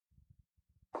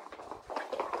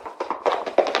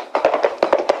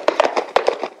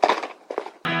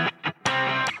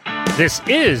This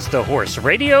is the Horse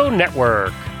Radio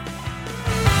Network.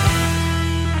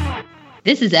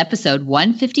 This is episode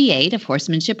 158 of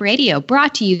Horsemanship Radio,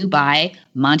 brought to you by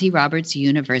Monty Roberts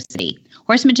University.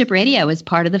 Horsemanship Radio is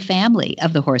part of the family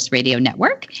of the Horse Radio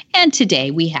Network, and today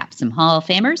we have some Hall of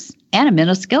Famers and a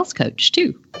mental skills coach,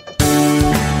 too.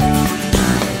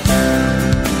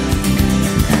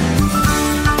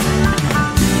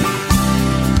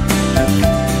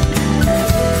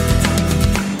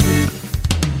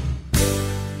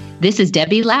 This is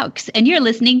Debbie Laux, and you're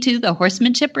listening to the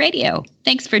Horsemanship Radio.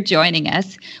 Thanks for joining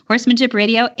us. Horsemanship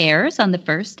Radio airs on the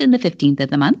 1st and the 15th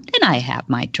of the month, and I have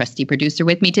my trusty producer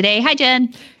with me today. Hi,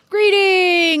 Jen.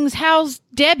 Greetings. How's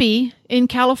Debbie in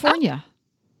California?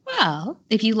 Well,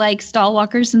 if you like stall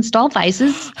walkers and stall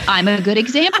vices, I'm a good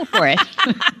example for it.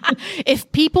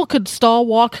 If people could stall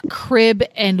walk, crib,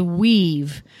 and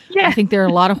weave, I think there are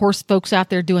a lot of horse folks out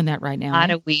there doing that right now. A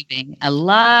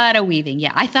lot of weaving.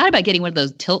 Yeah, I thought about getting one of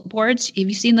those tilt boards. Have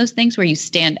you seen those things where you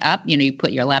stand up, you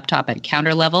put your laptop at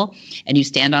counter level and you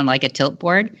stand on like a tilt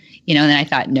board, and then I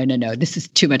thought, no, this is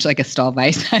too much like a stall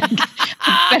vice.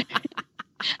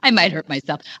 I might hurt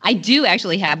myself. I do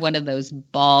actually have one of those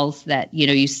balls that,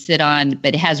 you sit on,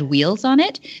 but it has wheels on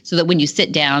it so that when you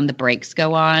sit down, the brakes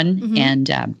go on and,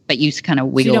 but you kind of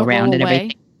wiggle around and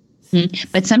everything. Mm-hmm.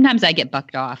 But sometimes I get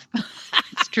bucked off.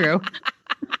 It's true.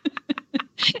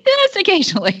 Yes,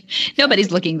 occasionally.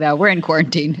 Nobody's looking though. We're in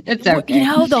quarantine. It's okay.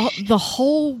 The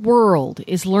whole world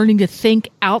is learning to think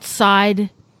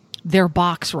outside their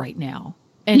box right now.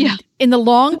 And in the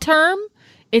long term,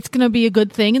 it's going to be a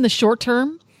good thing. In the short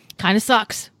term, kind of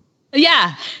sucks.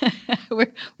 Yeah.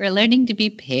 We're learning to be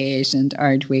patient,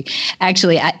 aren't we?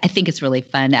 Actually, I think it's really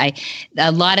fun.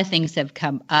 A lot of things have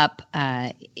come up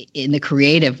in the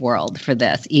creative world for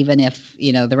this, even if,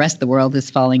 the rest of the world is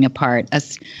falling apart.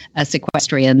 Us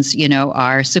equestrians,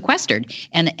 are sequestered.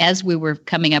 And as we were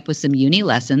coming up with some uni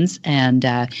lessons and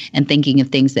thinking of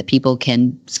things that people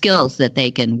skills that they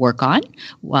can work on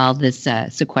while this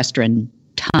sequestration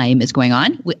time is going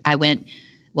on, I went,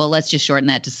 well, let's just shorten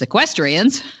that to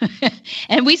sequestrians.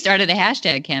 And we started a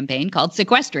hashtag campaign called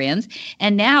Sequestrians.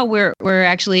 And now we're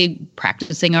actually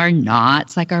practicing our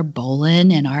knots, like our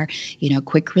Bolin and our,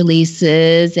 quick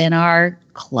releases and our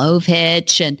clove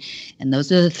hitch. And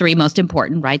those are the three most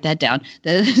important. Write that down.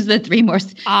 Those are the three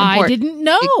most important. I didn't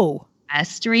know.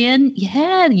 Equestrian.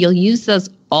 Yeah, you'll use those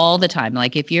all the time.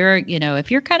 Like if you're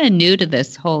kind of new to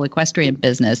this whole equestrian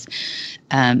business,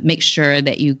 make sure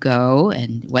that you go,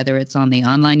 and whether it's on the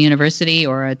online university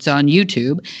or it's on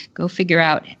YouTube, go figure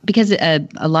out, because a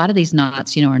lot of these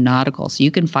knots, are nautical. So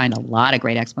you can find a lot of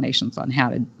great explanations on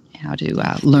how to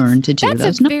learn to do those.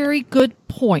 That's a very good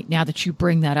point now that you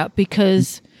bring that up,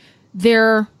 because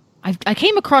I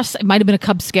came across, it might have been a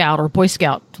Cub Scout or Boy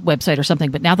Scout website or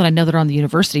something, but now that I know they're on the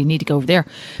university, I need to go over there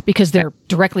because they're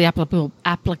directly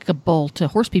applicable to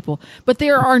horse people. But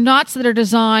there are knots that are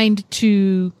designed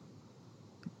to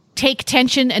take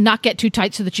tension and not get too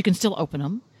tight so that you can still open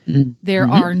them. Mm-hmm. There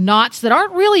are knots that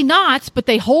aren't really knots, but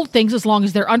they hold things as long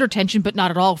as they're under tension, but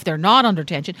not at all if they're not under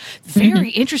tension.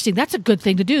 Very interesting. That's a good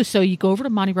thing to do. So you go over to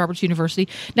Monty Roberts University.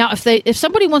 Now, if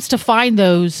somebody wants to find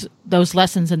those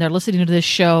lessons and they're listening to this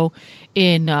show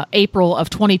in April of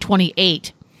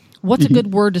 2028, what's a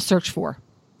good word to search for?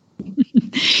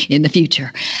 In the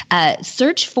future,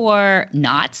 search for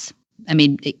knots. I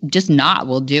mean, just knot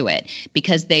will do it,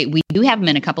 because we do have them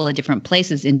in a couple of different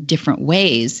places in different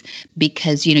ways,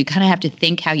 because, you kind of have to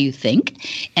think how you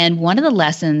think. And one of the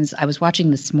lessons I was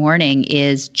watching this morning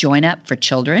is Join Up for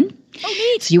Children. Oh,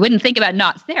 neat. So you wouldn't think about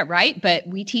knots there, right? But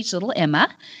we teach little Emma.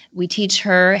 We teach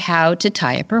her how to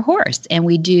tie up her horse, and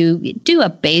we do a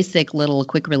basic little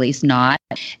quick release knot.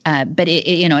 But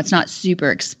it's not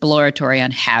super exploratory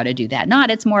on how to do that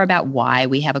knot. It's more about why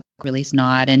we have a quick release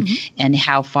knot and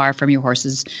how far from your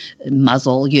horse's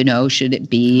muzzle, should it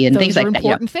be, and things like that. Those are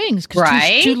important things,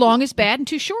 because too long is bad and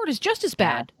too short is just as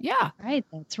bad. Yeah. Right.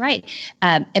 That's right.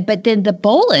 But then the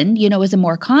Bolin, is a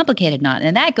more complicated knot,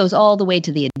 and that goes all the way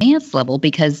to the advanced level,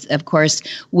 because of course,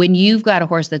 when you've got a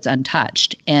horse that's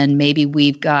untouched, and maybe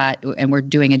we're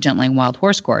doing a gentling wild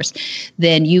horse course,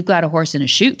 then you've got a horse in a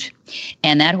chute,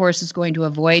 and that horse is going to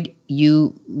avoid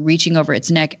you reaching over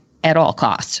its neck at all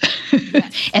costs.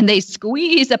 And they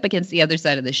squeeze up against the other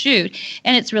side of the chute,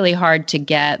 and it's really hard to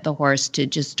get the horse to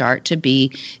just start to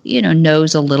be,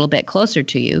 nose a little bit closer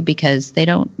to you, because they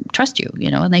don't trust you,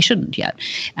 and they shouldn't yet,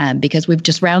 because we've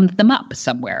just rounded them up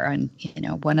somewhere. And,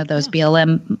 one of those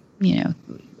BLM,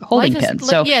 holding pins.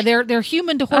 So their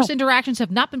human to horse interactions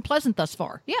have not been pleasant thus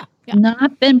far. Yeah.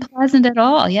 Not been pleasant at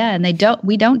all. Yeah. And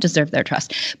we don't deserve their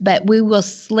trust, but we will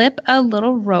slip a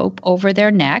little rope over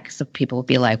their neck. So people will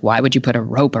be like, why would you put a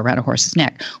rope around a horse's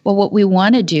neck? Well, what we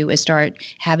want to do is start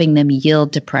having them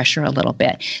yield to pressure a little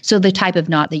bit. So the type of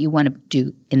knot that you want to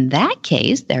do in that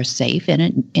case, they're safe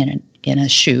in a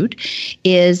chute,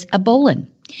 is a bowline.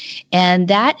 And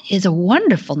that is a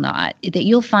wonderful knot that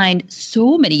you'll find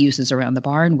so many uses around the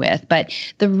barn with. But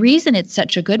the reason it's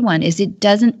such a good one is it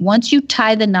doesn't, once you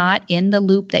tie the knot in the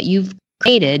loop that you've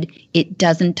created, it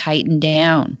doesn't tighten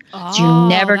down. So you're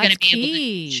never going to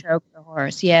be able to choke the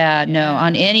horse. No,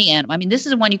 on any animal. I mean, this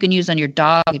is one you can use on your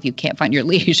dog if you can't find your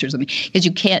leash or something, because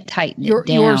you can't tighten it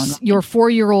down. Your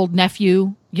 4-year-old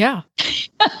nephew,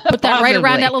 put that right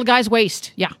around that little guy's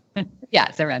waist. Yeah. Yeah,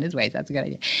 it's around his waist. That's a good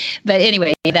idea. But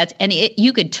anyway,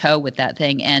 you could tow with that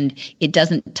thing, and it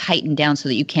doesn't tighten down so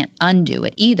that you can't undo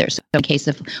it either. So in case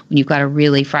of when you've got a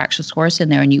really fractious horse in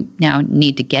there and you now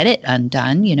need to get it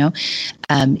undone,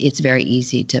 it's very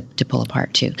easy to pull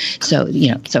apart too. So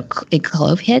a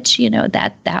clove hitch,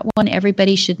 that one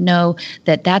everybody should know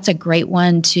that's a great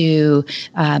one to.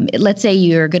 Let's say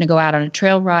you're going to go out on a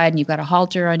trail ride and you've got a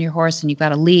halter on your horse and you've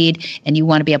got a lead and you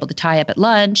want to be able to tie up at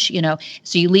lunch,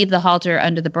 so you leave the halter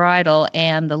under the bridle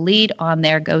and the lead on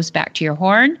there goes back to your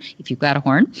horn if you've got a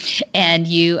horn, and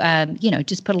you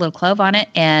just put a little clove on it,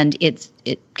 and it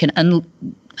can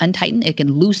untighten, it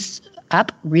can loose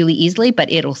up really easily,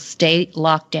 but it'll stay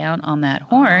locked down on that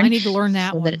horn. I need to learn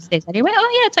that one. That it stays anyway.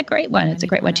 Oh yeah, it's a great one. It's a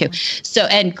great one too. So,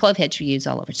 and clove hitch we use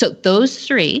all over. So those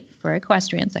three for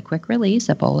equestrians, a quick release,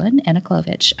 a bowline, and a clove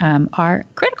hitch, are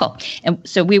critical. And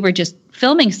so we were just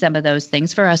filming some of those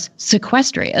things for us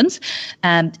sequestrians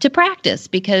to practice,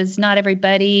 because not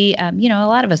everybody, a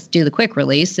lot of us do the quick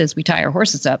release as we tie our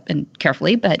horses up and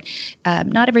carefully, but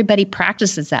not everybody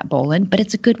practices that bowline. But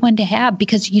it's a good one to have,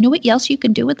 because you know what else you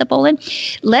can do with the bowline?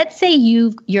 Let's say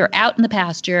you're out in the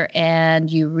pasture and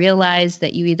you realize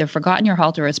that you either forgotten your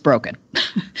halter or it's broken.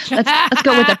 Let's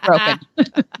go with it broken.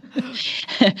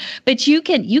 But you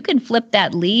can flip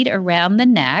that lead around the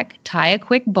neck, tie a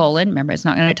quick bowline. Remember, it's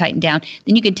not going to tighten down.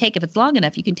 Then you can take, if it's long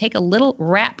enough, you can take a little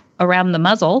wrap around the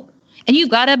muzzle, and you've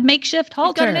got a makeshift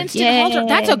halter. You've got an instant halter.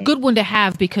 That's a good one to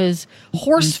have, because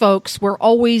horse folks, we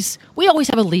always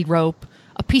have a lead rope,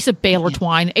 a piece of baler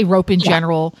twine, a rope in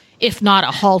general, if not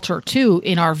a halter too,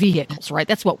 in our vehicles, right?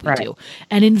 That's what we do.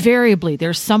 And invariably,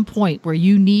 there's some point where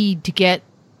you need to get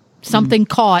something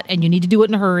caught and you need to do it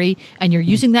in a hurry, and you're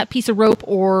using that piece of rope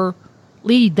or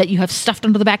lead that you have stuffed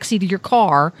under the back seat of your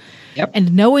car.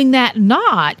 And knowing that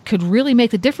knot could really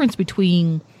make the difference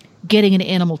between getting an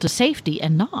animal to safety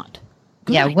and not.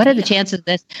 Good idea. What are the chances of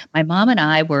this? My mom and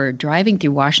I were driving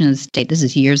through Washington State. This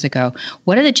is years ago.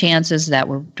 What are the chances that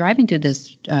we're driving through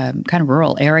this kind of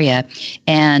rural area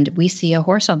and we see a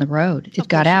horse on the road? It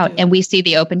got out and we see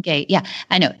the open gate. Yeah,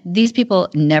 I know. These people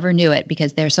never knew it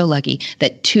because they're so lucky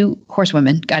that 2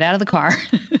 horsewomen got out of the car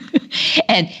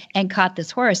and caught this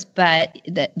horse. But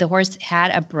the horse had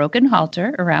a broken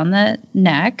halter around the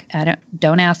neck.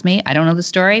 Don't ask me. I don't know the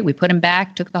story. We put him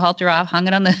back, took the halter off, hung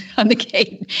it on the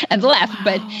gate, and left.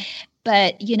 Wow.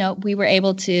 But we were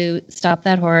able to stop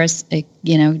that horse, do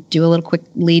a little quick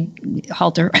lead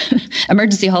halter,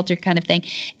 emergency halter kind of thing,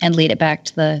 and lead it back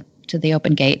to the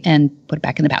open gate and put it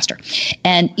back in the pasture.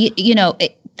 And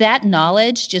that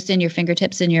knowledge just in your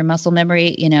fingertips and your muscle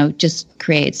memory, just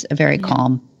creates a very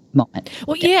calm moment.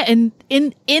 Well, and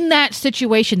in that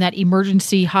situation, that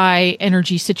emergency high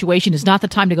energy situation is not the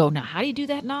time to go, now, how do you do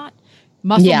that knot?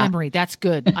 Muscle memory, that's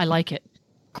good. I like it.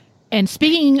 And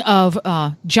speaking of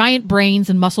giant brains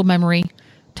and muscle memory,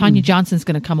 Tanya Johnson's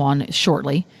going to come on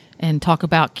shortly and talk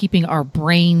about keeping our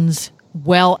brains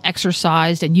well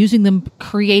exercised and using them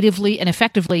creatively and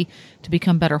effectively to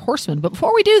become better horsemen. But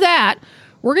before we do that,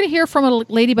 we're going to hear from a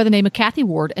lady by the name of Kathy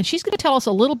Ward, and she's going to tell us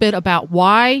a little bit about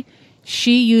why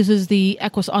she uses the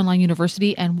Equus Online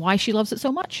University and why she loves it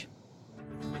so much.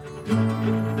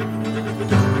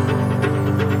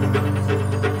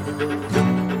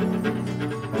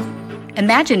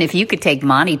 Imagine if you could take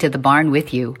Monty to the barn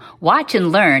with you. Watch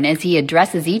and learn as he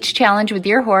addresses each challenge with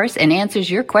your horse and answers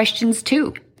your questions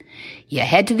too. You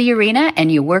head to the arena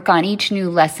and you work on each new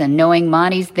lesson, knowing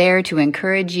Monty's there to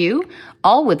encourage you,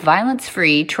 all with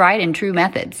violence-free, tried and true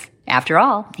methods. After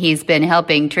all, he's been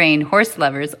helping train horse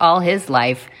lovers all his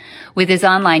life. With his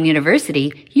online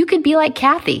university, you could be like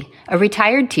Kathy, a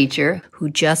retired teacher who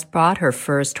just bought her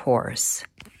first horse.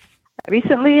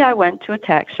 Recently, I went to a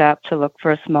tack shop to look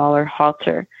for a smaller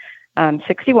halter. I'm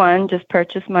 61, just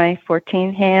purchased my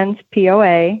 14 hands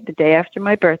POA the day after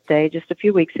my birthday, just a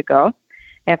few weeks ago.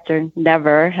 after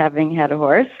never having had a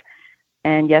horse.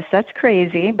 And yes, that's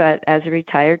crazy, but as a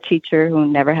retired teacher who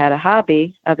never had a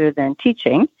hobby other than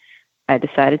teaching, I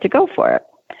decided to go for it.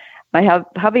 My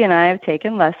hubby and I have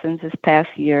taken lessons this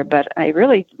past year, but I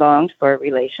really longed for a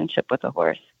relationship with a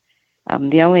horse.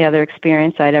 The only other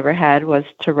experience I'd ever had was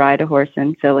to ride a horse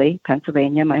in Philly,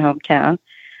 Pennsylvania, my hometown,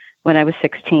 when I was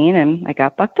 16, and I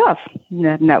got bucked off.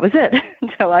 And that was it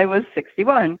until I was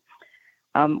 61.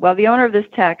 Well, the owner of this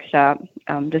tack shop,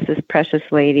 this precious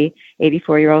lady,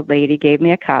 84-year-old lady, gave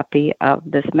me a copy of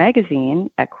this magazine,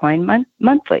 Equine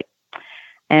Monthly.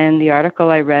 And the article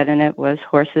I read in it was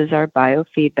Horses Are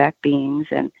Biofeedback Beings.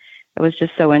 And it was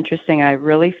just so interesting. I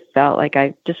really felt like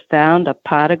I just found a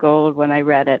pot of gold when I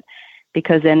read it,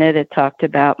 because in it talked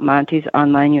about Monty's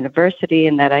online university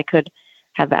and that I could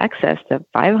have access to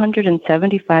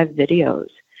 575 videos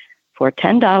for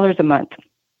 $10 a month.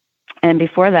 And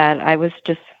before that, I was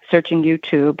just searching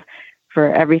YouTube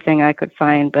for everything I could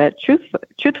find. But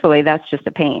truthfully, that's just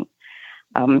a pain.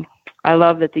 I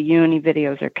love that the uni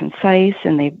videos are concise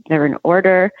and they're in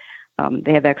order.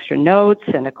 They have extra notes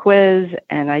and a quiz.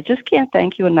 And I just can't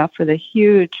thank you enough for the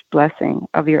huge blessing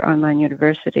of your online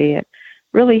university. It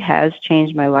really has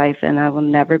changed my life, and I will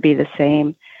never be the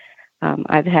same.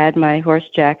 I've had my horse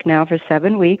Jack now for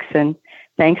 7 weeks, and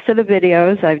thanks to the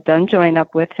videos, I've done join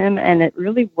up with him, and it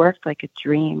really worked like a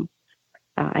dream.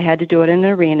 I had to do it in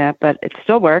an arena, but it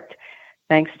still worked,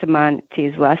 thanks to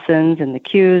Monty's lessons and the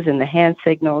cues and the hand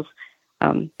signals.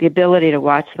 The ability to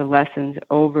watch the lessons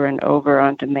over and over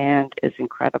on demand is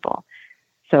incredible.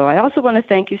 So I also want to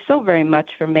thank you so very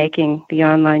much for making the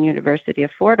online university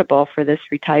affordable for this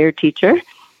retired teacher.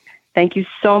 Thank you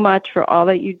so much for all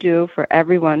that you do for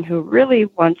everyone who really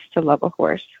wants to love a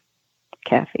horse.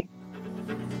 Kathy.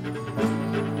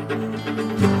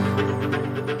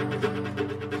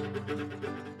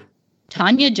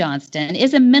 Tanya Johnston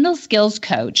is a mental skills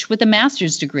coach with a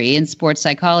master's degree in sports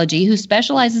psychology who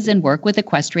specializes in work with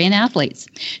equestrian athletes.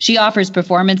 She offers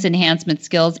performance enhancement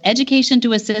skills education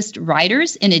to assist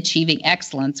riders in achieving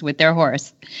excellence with their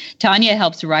horse. Tanya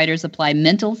helps riders apply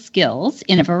mental skills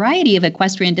in a variety of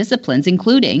equestrian disciplines,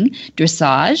 including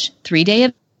dressage,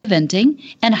 3-day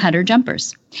eventing, and hunter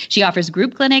jumpers. She offers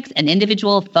group clinics and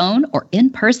individual phone or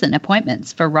in-person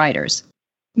appointments for riders.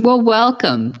 Well,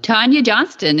 welcome, Tanya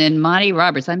Johnston and Monty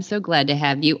Roberts. I'm so glad to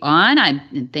have you on.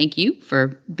 And thank you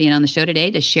for being on the show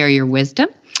today to share your wisdom.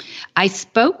 I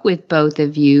spoke with both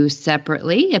of you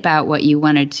separately about what you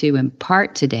wanted to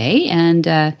impart today. And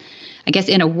I guess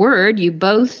in a word, you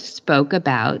both spoke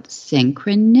about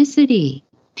synchronicity.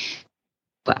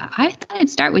 But I thought I'd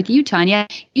start with you, Tanya.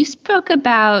 You spoke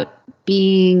about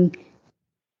being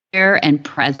there and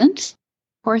present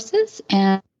horses,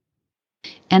 and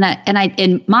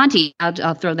Monty,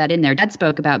 I'll throw that in there. Dad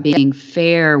spoke about being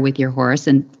fair with your horse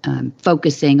and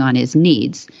focusing on his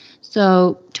needs.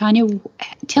 So, Tanya,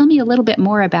 tell me a little bit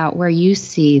more about where you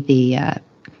see the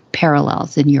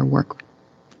parallels in your work.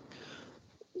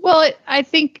 Well,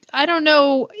 I don't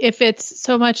know if it's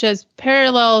so much as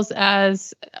parallels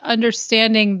as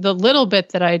understanding the little bit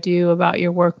that I do about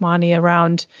your work, Monty,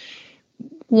 around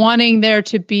wanting there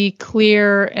to be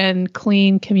clear and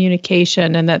clean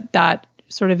communication, and that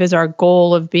sort of is our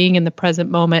goal of being in the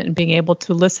present moment and being able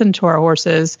to listen to our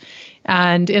horses.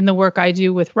 And in the work I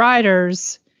do with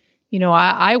riders,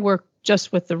 I work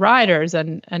just with the riders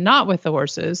and not with the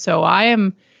horses. So I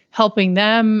am helping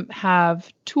them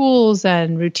have tools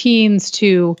and routines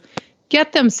to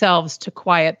get themselves to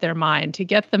quiet their mind, to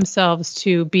get themselves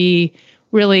to be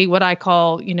really what I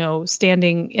call,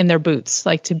 standing in their boots,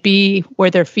 like to be where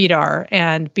their feet are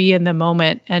and be in the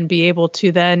moment and be able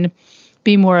to then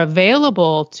be more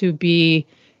available to be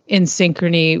in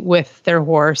synchrony with their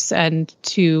horse and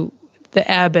to the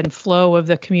ebb and flow of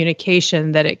the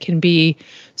communication, that it can be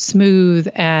smooth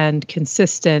and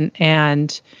consistent,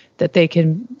 and that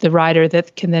the rider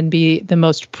that can then be the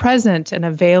most present and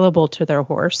available to their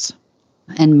horse.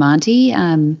 And Monty,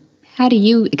 how do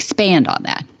you expand on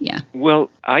that? Yeah. Well,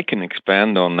 I can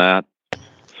expand on that,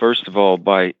 first of all,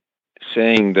 by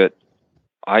saying that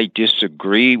I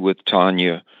disagree with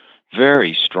Tanya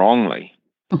very strongly.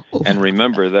 And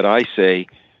remember that I say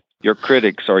your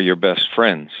critics are your best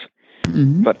friends.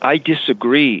 Mm-hmm. But I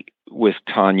disagree with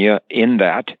Tanya in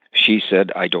that she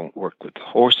said, I don't work with the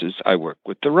horses, I work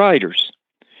with the riders.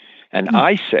 And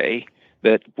I say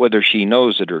that whether she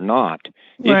knows it or not,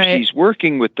 if she's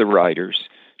working with the riders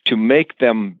to make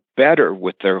them better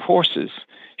with their horses,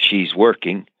 she's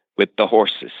working with the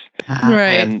horses.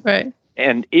 Right.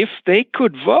 And if they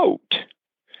could vote,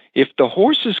 if the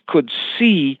horses could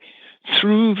see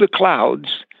through the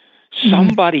clouds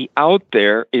Somebody out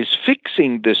there is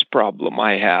fixing this problem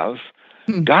I have.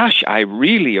 Gosh, I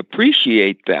really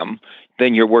appreciate them.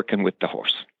 Then you're working with the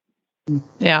horse.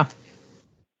 Yeah.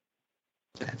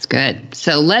 That's good.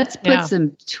 So let's put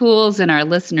some tools in our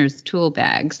listeners' tool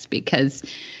bags, because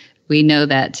we know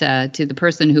that to the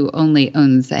person who only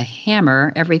owns a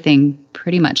hammer, everything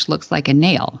pretty much looks like a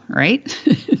nail, right?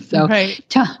 So, right.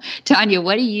 Tanya,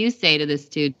 what do you say to the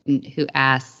student who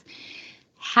asks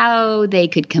how they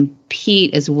could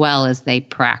compete as well as they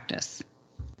practice?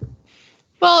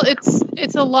 Well,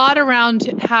 it's a lot around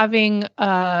having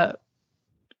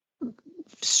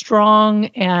strong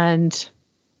and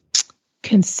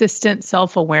consistent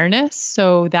self-awareness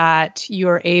so that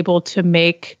you're able to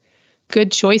make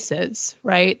good choices,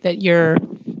 right? That you're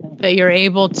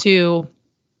able to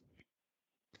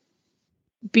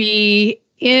be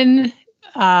in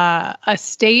a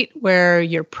state where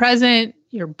you're present,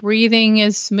 your breathing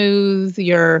is smooth,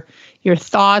 your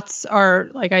thoughts are,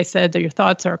 like I said, that your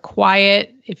thoughts are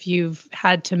quiet. If you've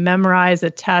had to memorize a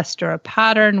test or a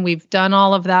pattern, we've done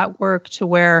all of that work to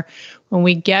where when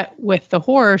we get with the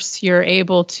horse, you're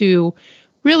able to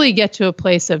really get to a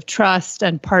place of trust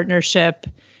and partnership,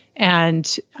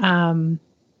 and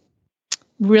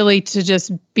really to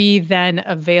just be then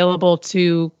available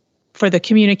for the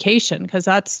communication, because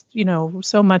that's,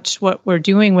 so much what we're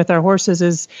doing with our horses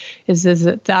is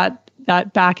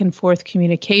that back and forth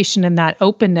communication and that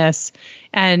openness.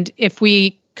 And if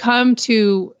we come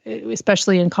to,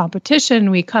 especially in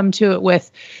competition, we come to it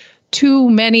with too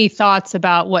many thoughts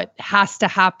about what has to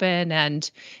happen and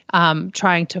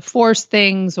trying to force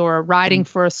things, or riding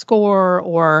for a score,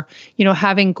 or,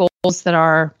 having goals that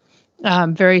are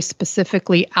very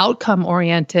specifically outcome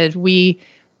oriented, we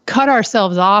cut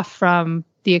ourselves off from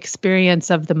the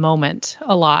experience of the moment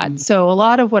a lot. So a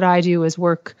lot of what I do is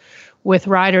work with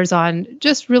riders on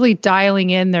just really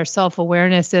dialing in their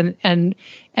self-awareness and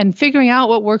figuring out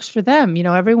what works for them.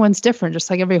 Everyone's different, just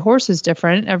like every horse is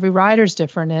different, every rider's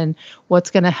different, and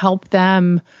what's going to help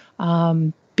them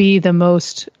be the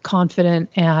most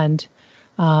confident and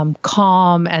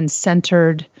calm and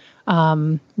centered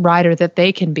rider that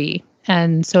they can be.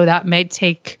 And so that may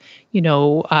take,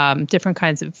 different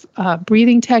kinds of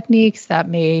breathing techniques. That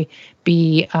may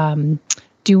be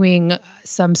doing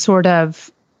some sort of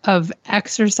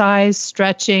exercise,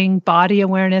 stretching, body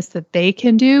awareness that they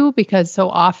can do, because so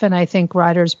often I think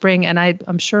riders bring, and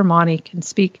I'm sure Monty can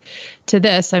speak to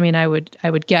this. I mean, I would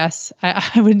guess, I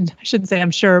shouldn't say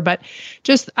I'm sure, but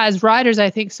just as riders, I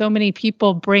think so many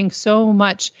people bring so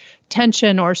much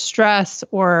tension or stress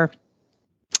or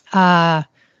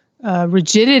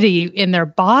rigidity in their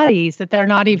bodies that they're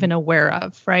not even aware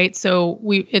of, right? So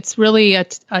it's really a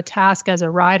task as a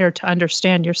rider to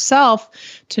understand yourself,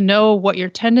 to know what your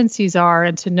tendencies are,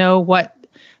 and to know what,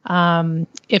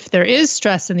 if there is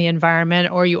stress in the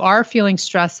environment, or you are feeling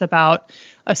stress about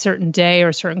a certain day or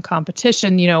a certain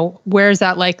competition, where is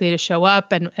that likely to show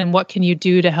up, and what can you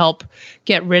do to help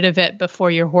get rid of it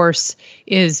before your horse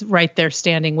is right there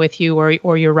standing with you,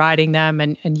 or you're riding them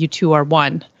and you two are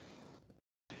one.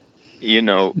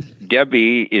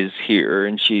 Debbie is here,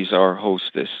 and she's our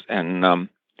hostess. And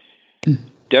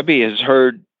Debbie has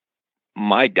heard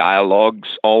my dialogues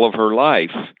all of her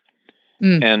life.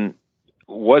 And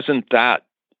wasn't that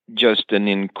just an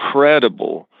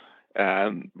incredible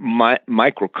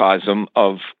microcosm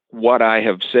of what I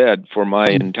have said for my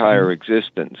entire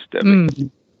existence, Debbie?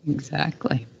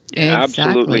 Exactly.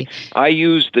 Absolutely. I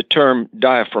use the term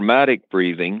diaphragmatic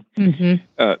breathing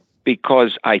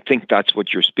because I think that's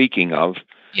what you're speaking of.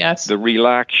 Yes. The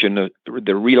relaxation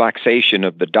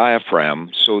of the diaphragm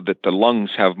so that the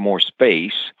lungs have more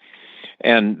space,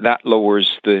 and that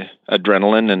lowers the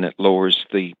adrenaline and it lowers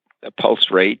the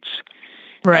pulse rates.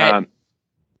 Right.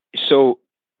 So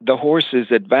the horse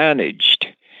is advantaged.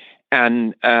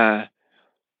 And have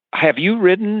you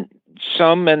ridden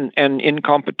some and in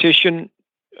competition,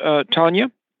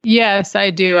 Tanya? Yes, I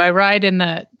do. I ride in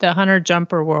the hunter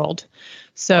jumper world.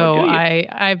 So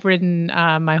I've ridden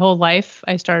my whole life.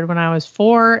 I started when I was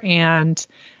 4 and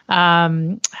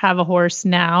have a horse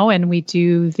now. And we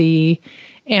do the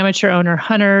amateur owner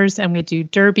hunters, and we do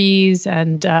derbies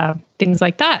and things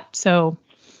like that. So,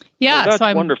 yeah, that's so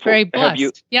I'm wonderful. very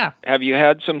blessed. Have you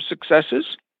had some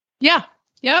successes? Yeah.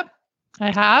 Yep.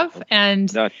 I have.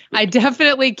 And I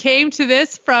definitely came to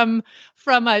this from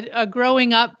a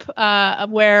growing up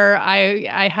where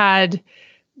I had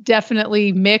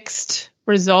definitely mixed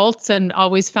results and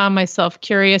always found myself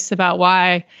curious about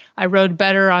why I rode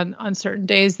better on certain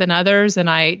days than others. And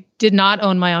I did not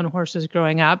own my own horses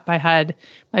growing up.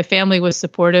 My family was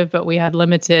supportive, but we had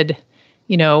limited,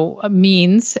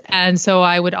 means. And so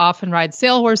I would often ride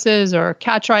sale horses or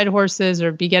catch ride horses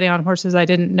or be getting on horses I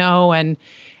didn't know. And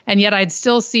yet I'd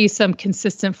still see some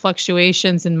consistent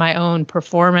fluctuations in my own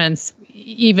performance,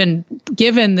 even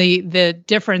given the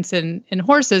difference in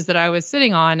horses that I was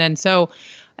sitting on. And so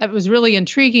it was really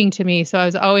intriguing to me. So I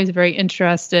was always very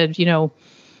interested,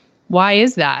 why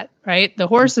is that, right? The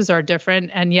horses are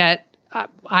different, and yet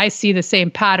I see the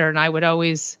same pattern. I would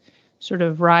always sort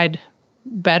of ride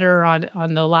better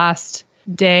on the last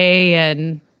day,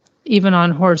 and even on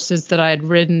horses that I'd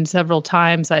ridden several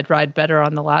times, I'd ride better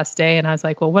on the last day. And I was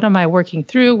like, well, what am I working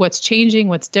through? What's changing?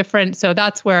 What's different? So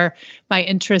that's where my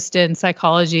interest in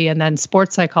psychology and then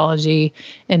sports psychology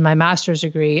in my master's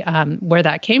degree, where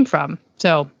that came from.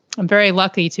 So I'm very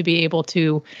lucky to be able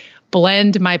to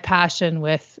blend my passion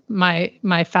with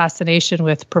my fascination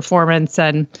with performance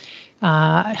and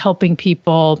helping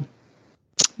people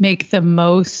make the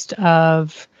most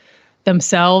of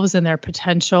themselves and their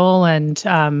potential,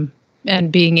 and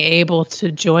being able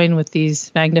to join with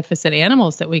these magnificent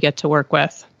animals that we get to work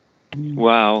with.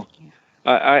 Wow.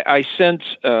 I sense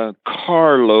a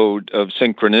carload of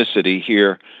synchronicity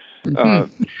here.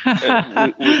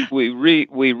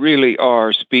 We really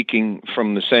are speaking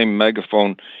from the same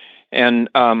megaphone. And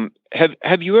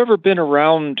have you ever been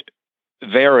around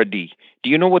Verity?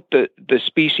 Do you know what the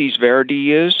species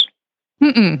Verity is?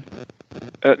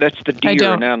 That's the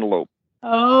deer and antelope.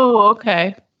 Oh,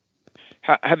 okay.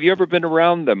 Have you ever been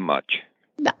around them much?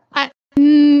 I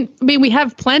mean, we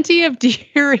have plenty of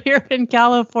deer here in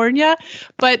California,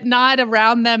 but not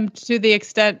around them to the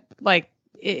extent like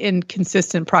in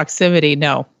consistent proximity.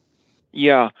 No.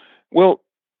 Yeah. Well,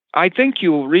 I think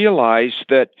you'll realize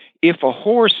that if a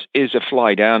horse is a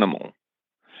flight animal,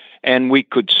 and we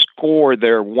could score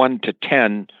their 1 to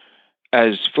 10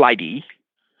 as flighty,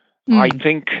 I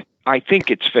think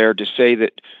it's fair to say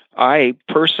that I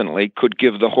personally could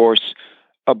give the horse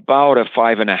about a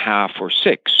 5.5 or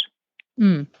 6.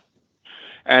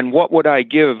 And what would I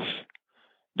give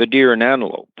the deer and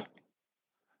antelope?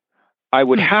 I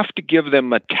would have to give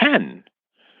them a 10,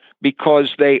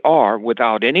 because they are,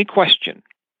 without any question,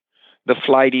 the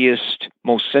flightiest,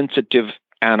 most sensitive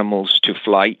animals to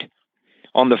flight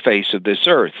on the face of this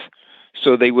earth.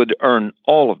 So they would earn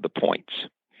all of the points.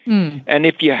 And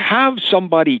if you have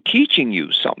somebody teaching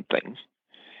you something,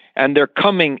 and they're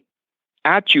coming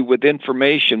at you with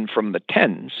information from the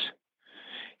 10s,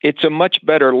 it's a much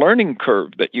better learning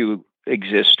curve that you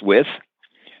exist with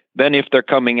than if they're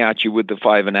coming at you with the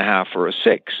 5.5 or a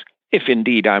 6, if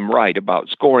indeed I'm right about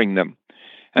scoring them.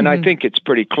 And I think it's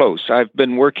pretty close. I've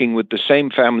been working with the same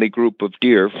family group of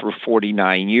deer for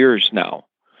 49 years now.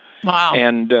 Wow.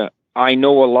 And I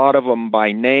know a lot of them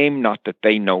by name, not that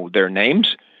they know their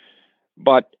names.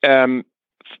 But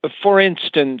for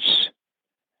instance,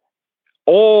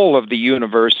 all of the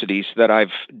universities that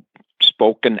I've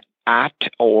spoken at,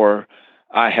 or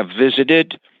I have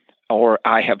visited, or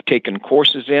I have taken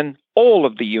courses in, all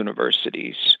of the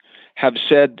universities have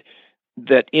said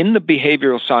that in the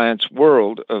behavioral science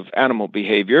world of animal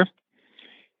behavior,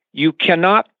 you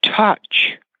cannot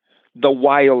touch the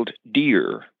wild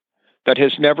deer that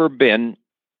has never been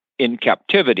in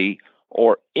captivity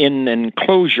or in an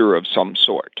enclosure of some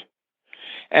sort.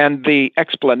 And the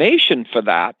explanation for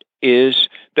that is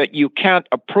that you can't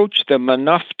approach them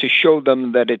enough to show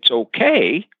them that it's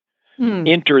okay,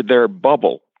 enter their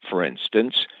bubble, for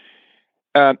instance,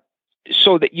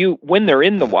 so that when they're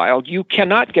in the wild, you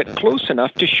cannot get close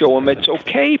enough to show them it's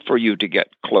okay for you to get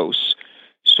close.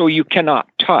 So you cannot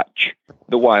touch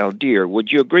the wild deer.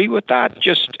 Would you agree with that?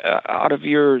 Just out of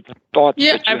your thoughts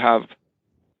that you have.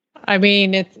 I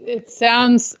mean, it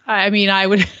sounds. I mean, I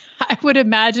would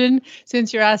imagine,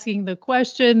 since you're asking the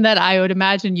question, that I would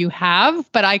imagine you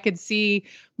have, but I could see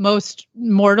most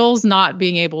mortals not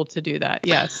being able to do that.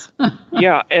 Yes.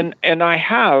 Yeah, and I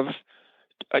have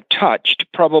touched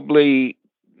probably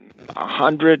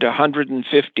 100,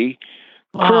 150.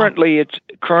 Wow.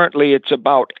 Currently it's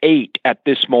about 8 at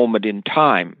this moment in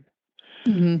time.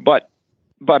 But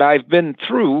I've been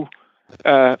through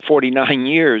 49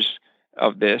 years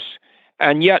of this,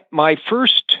 and yet my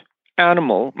first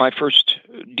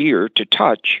deer to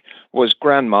touch was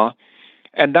Grandma,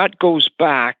 and that goes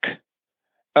back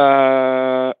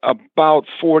about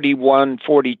 41,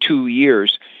 42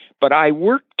 years. But I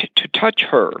worked to touch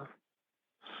her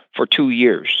for 2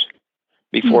 years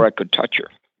before I could touch her.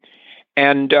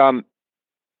 And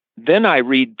then I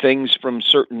read things from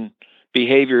certain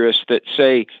behaviorists that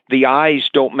say the eyes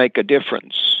don't make a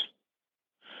difference.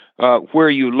 Where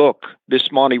you look,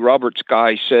 this Monty Roberts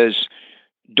guy says,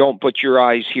 don't put your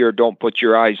eyes here, don't put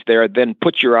your eyes there, then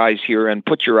put your eyes here and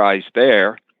put your eyes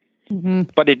there.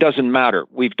 But it doesn't matter.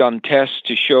 We've done tests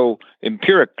to show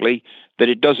empirically that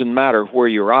it doesn't matter where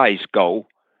your eyes go.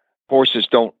 Horses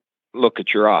don't look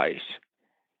at your eyes.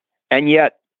 And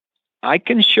yet, I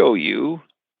can show you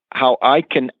how I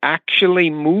can actually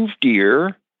move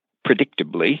deer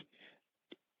predictably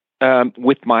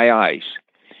with my eyes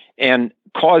and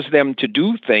cause them to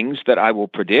do things that I will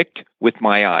predict with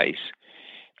my eyes.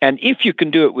 And if you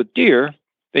can do it with deer,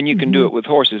 then you can do it with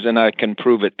horses, and I can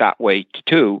prove it that way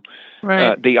too.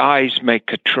 Right. The eyes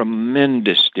make a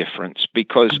tremendous difference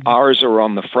because ours are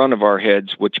on the front of our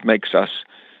heads, which makes us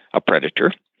a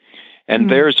predator, and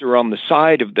theirs are on the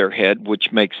side of their head,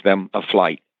 which makes them a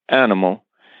flight animal.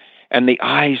 And the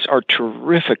eyes are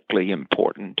terrifically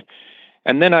important.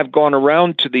 And then I've gone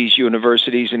around to these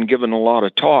universities and given a lot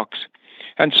of talks.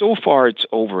 And so far, it's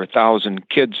over 1,000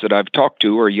 kids that I've talked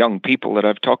to, or young people that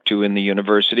I've talked to in the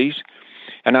universities.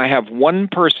 And I have one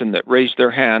person that raised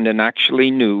their hand and actually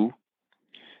knew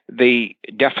the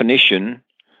definition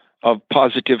of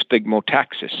positive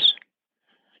stigmotaxis.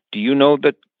 Do you know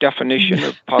the definition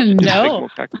of positive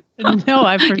stigmotaxis? No,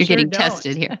 I for You're sure getting don't.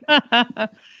 tested here.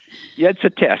 Yeah, it's a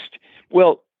test.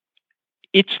 Well,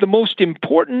 it's the most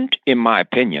important, in my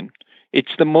opinion,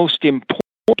 it's the most important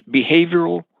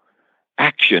behavioral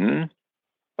action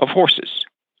of horses,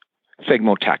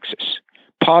 stigmotaxis,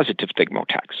 positive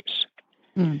stigmotaxis.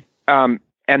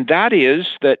 And that is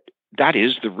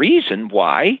the reason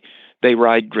why they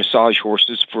ride dressage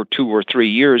horses for 2 or 3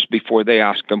 years before they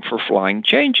ask them for flying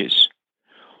changes.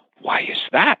 Why is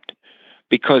that?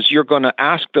 Because you're going to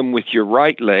ask them with your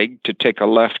right leg to take a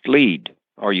left lead.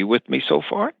 Are you with me so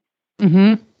far?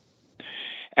 Mm-hmm.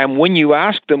 And when you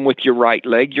ask them with your right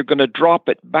leg, you're going to drop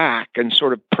it back and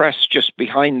sort of press just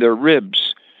behind their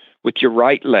ribs with your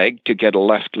right leg to get a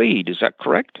left lead. Is that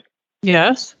correct?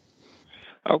 Yes.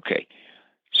 Okay.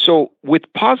 So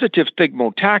with positive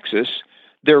stigmotaxis,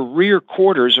 their rear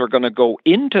quarters are going to go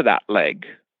into that leg,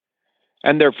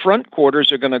 and their front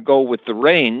quarters are going to go with the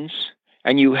reins,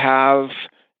 and you have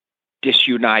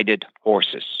disunited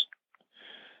horses,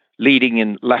 leading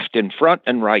in left in front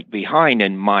and right behind.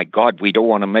 And my God, we don't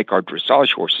want to make our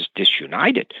dressage horses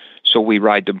disunited, so we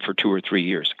ride them for 2 or 3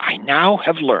 years. I now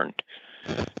have learned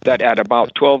that at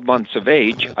about 12 months of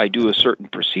age, I do a certain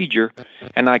procedure,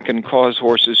 and I can cause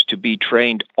horses to be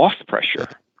trained off pressure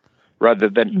rather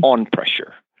than on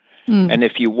pressure. And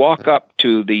if you walk up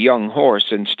to the young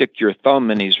horse and stick your thumb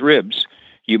in his ribs,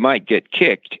 you might get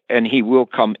kicked, and he will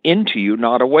come into you,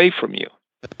 not away from you.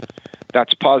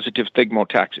 That's positive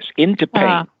stigmotaxis, into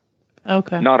pain,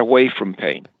 not away from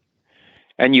pain.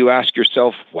 And you ask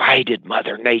yourself, why did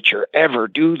Mother Nature ever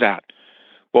do that?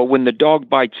 Well, when the dog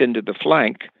bites into the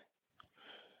flank,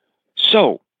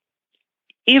 so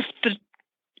if the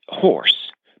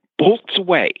horse bolts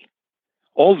away,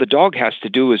 all the dog has to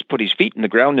do is put his feet in the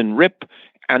ground and rip,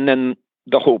 and then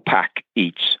the whole pack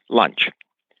eats lunch.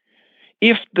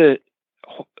 If the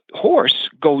horse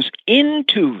goes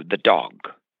into the dog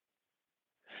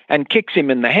and kicks him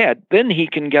in the head, then he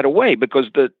can get away because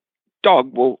the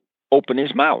dog will open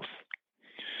his mouth.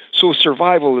 So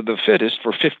survival of the fittest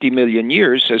for 50 million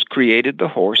years has created the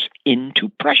horse into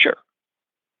pressure.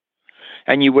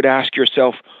 And you would ask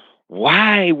yourself,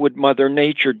 why would Mother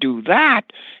Nature do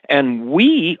that? And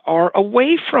we are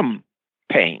away from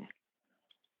pain,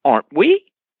 aren't we?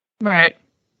 Right.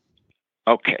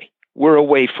 Okay, we're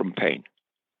away from pain.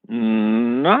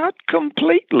 Not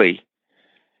completely.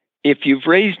 If you've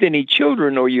raised any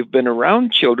children or you've been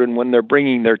around children when they're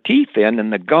bringing their teeth in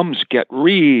and the gums get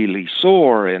really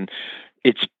sore and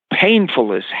it's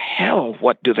painful as hell,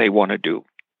 what do they want to do?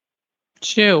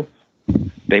 Chew.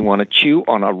 They want to chew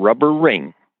on a rubber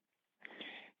ring.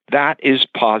 That is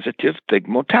positive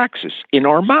stigmotaxis in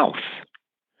our mouth.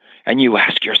 And you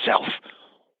ask yourself,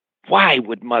 why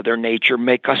would Mother Nature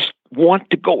make us want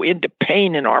to go into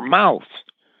pain in our mouth?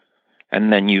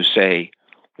 And then you say,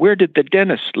 where did the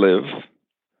dentist live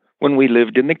when we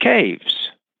lived in the caves?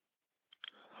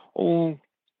 Oh,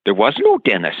 there was no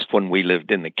dentist when we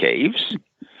lived in the caves.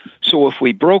 So if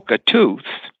we broke a tooth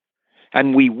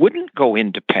and we wouldn't go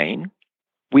into pain,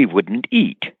 we wouldn't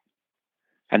eat.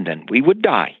 And then we would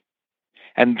die.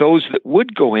 And those that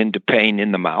would go into pain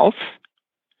in the mouth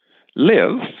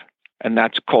live, and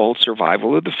that's called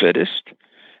survival of the fittest,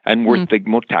 and we're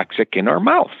stigmotaxic in our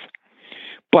mouth.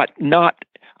 But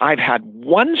I've had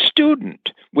one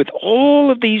student with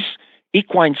all of these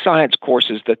equine science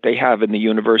courses that they have in the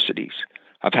universities.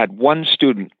 I've had one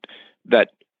student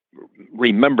that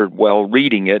remembered well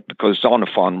reading it because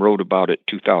Xenophon wrote about it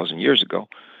 2,000 years ago,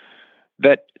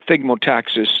 that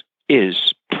stigmotaxis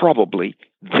is probably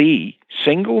the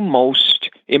single most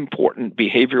important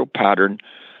behavioral pattern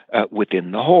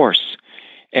within the horse.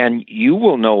 And you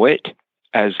will know it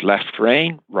as left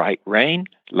rein,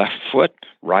 left foot,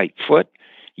 right foot.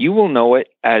 You will know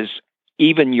it as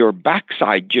even your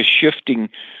backside just shifting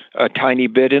a tiny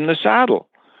bit in the saddle.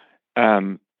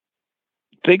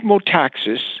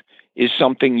 Thigmotaxis is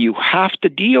something you have to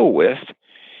deal with,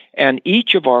 and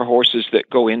each of our horses that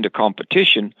go into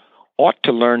competition ought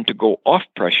to learn to go off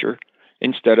pressure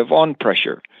instead of on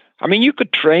pressure. I mean, you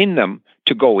could train them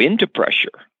to go into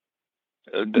pressure.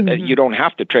 You don't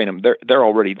have to train them. They're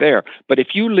already there. But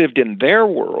if you lived in their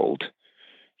world,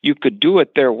 you could do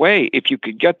it their way if you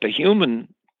could get the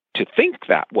human to think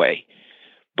that way.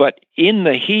 But in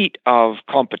the heat of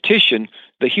competition,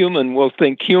 the human will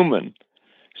think human.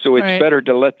 So it's better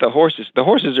to let the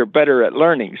horses are better at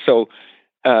learning. So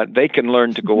they can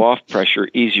learn to go off pressure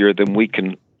easier than we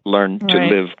can learn to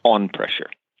live on pressure.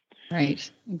 Right,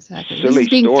 exactly. Silly this is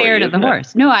being story, fair to the isn't it?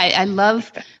 horse. No, I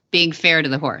love being fair to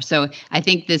the horse. So I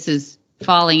think this is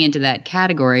falling into that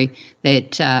category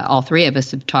that all three of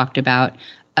us have talked about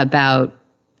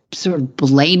sort of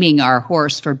blaming our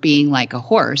horse for being like a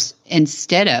horse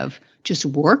instead of just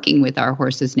working with our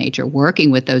horse's nature,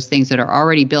 working with those things that are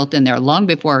already built in there long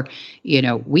before,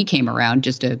 we came around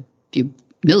just a few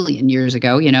million years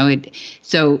ago,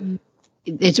 So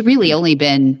it's really only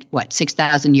been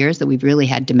 6,000 years that we've really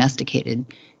had domesticated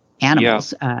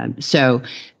animals. Yeah.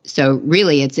 So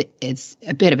really, it's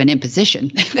a bit of an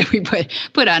imposition that we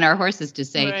put on our horses to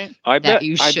say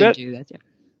you should do that. Yeah.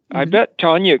 I bet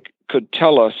Tanya could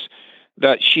tell us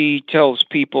that she tells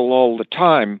people all the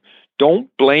time,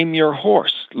 don't blame your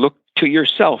horse. Look to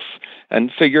yourself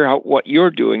and figure out what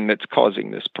you're doing that's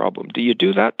causing this problem. Do you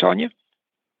do that, Tanya?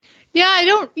 Yeah, I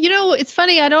don't, it's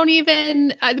funny. I don't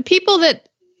even, the people that,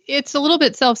 it's a little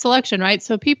bit self-selection, right?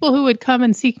 So people who would come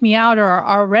and seek me out are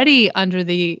already under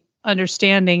the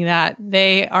understanding that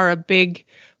they are a big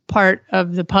part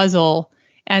of the puzzle.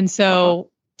 And so,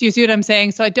 do you see what I'm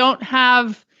saying? So I don't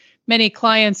have many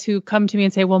clients who come to me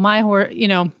and say, well, my horse,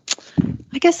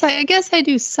 I guess I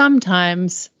do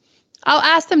sometimes. I'll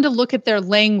ask them to look at their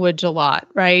language a lot,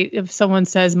 right? If someone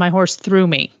says my horse threw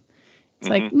me, it's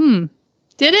like,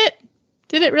 did it?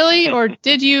 Did it really? Or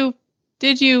did you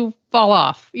fall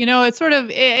off? It's sort of,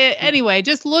 anyway,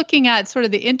 just looking at sort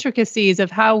of the intricacies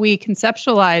of how we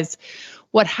conceptualize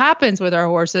what happens with our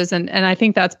horses. And I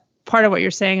think that's part of what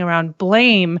you're saying around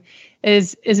blame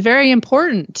is very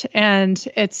important. And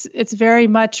it's very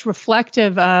much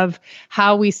reflective of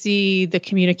how we see the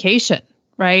communication,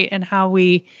 right? And how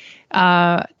we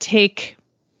take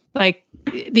like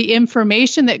the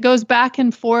information that goes back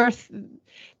and forth.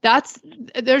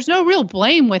 There's no real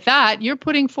blame with that. You're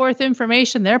putting forth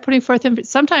information. They're putting forth.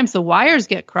 Sometimes the wires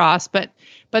get crossed, but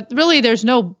really there's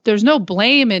no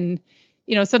blame. And,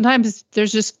 sometimes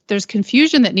there's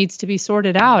confusion that needs to be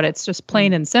sorted out. It's just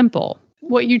plain and simple.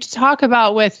 What you talk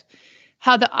about with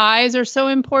how the eyes are so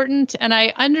important. And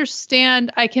I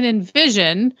understand, I can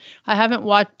envision, I haven't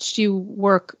watched you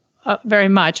work very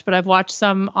much, but I've watched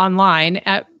some online.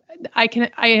 I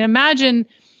imagine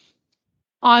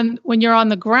when you're on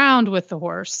the ground with the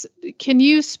horse, can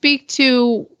you speak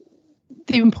to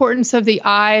the importance of the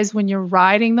eyes when you're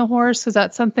riding the horse? Because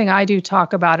that's something I do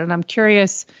talk about, and I'm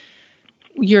curious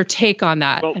your take on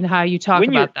that and how you talk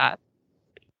about that.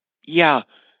 Yeah.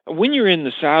 When you're in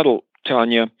the saddle,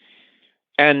 Tanya,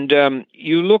 and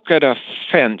you look at a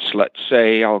fence, let's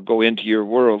say, I'll go into your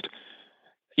world,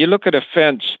 you look at a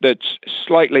fence that's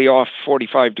slightly off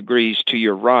 45 degrees to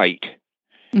your right,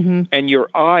 and your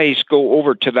eyes go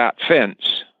over to that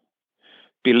fence.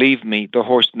 Believe me, the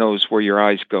horse knows where your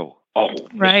eyes go. Oh,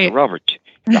 right. Mr. Robert,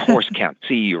 the horse can't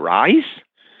see your eyes?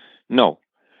 No.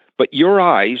 But your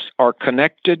eyes are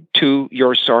connected to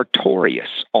your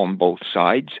sartorius on both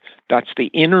sides. That's the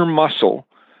inner muscle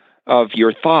of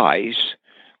your thighs,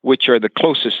 which are the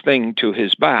closest thing to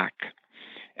his back.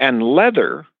 And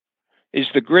leather is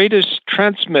the greatest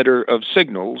transmitter of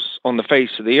signals on the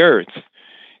face of the earth.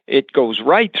 It goes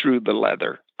right through the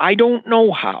leather. I don't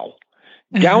know how.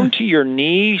 Down to your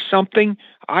knee, something,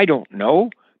 I don't know.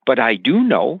 But I do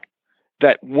know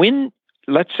that when,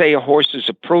 let's say, a horse is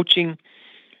approaching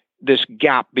this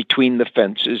gap between the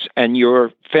fences and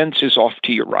your fence is off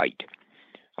to your right,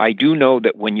 I do know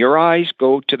that when your eyes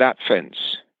go to that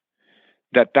fence,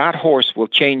 that horse will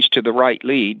change to the right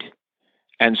lead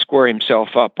and square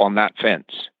himself up on that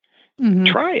fence.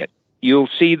 Try it. You'll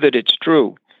see that it's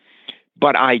true.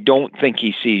 But I don't think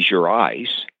he sees your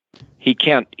eyes. He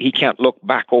can't look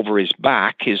back over his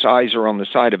back. His eyes are on the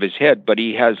side of his head, but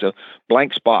he has a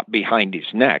blank spot behind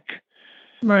his neck.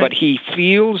 Right. But he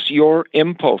feels your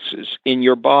impulses in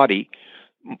your body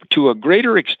to a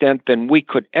greater extent than we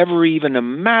could ever even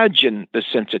imagine the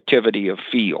sensitivity of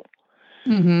feel.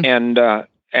 Mm-hmm.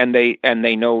 And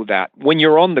they know that. When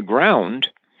you're on the ground,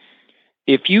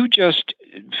 if you just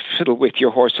fiddle with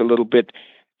your horse a little bit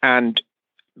and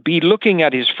be looking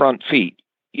at his front feet,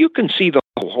 you can see the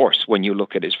whole horse when you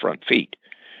look at his front feet.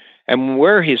 And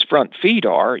where his front feet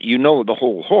are, you know the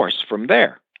whole horse from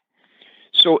there.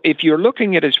 So if you're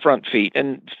looking at his front feet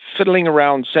and fiddling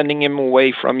around, sending him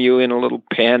away from you in a little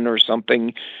pen or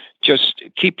something, just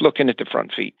keep looking at the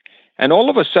front feet. And all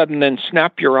of a sudden then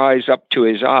snap your eyes up to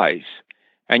his eyes,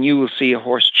 and you will see a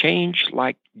horse change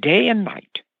like day and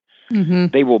night. Mm-hmm.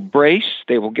 They will brace,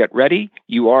 they will get ready.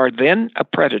 You are then a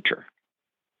predator.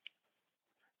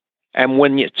 And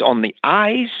when it's on the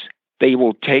eyes, they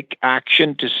will take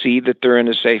action to see that they're in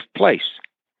a safe place.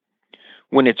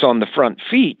 When it's on the front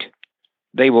feet,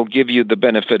 they will give you the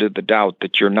benefit of the doubt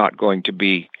that you're not going to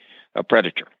be a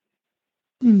predator.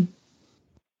 Mm.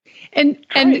 And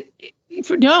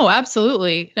no,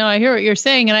 absolutely. No, I hear what you're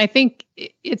saying. And I think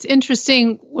it's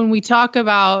interesting when we talk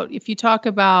about, if you talk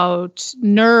about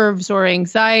nerves or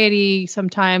anxiety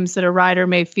sometimes that a rider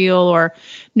may feel, or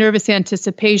nervous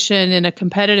anticipation in a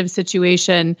competitive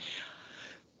situation,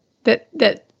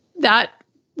 that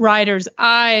rider's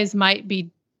eyes might be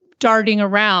darting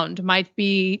around, might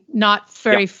be not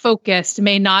very focused,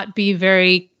 may not be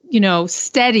very,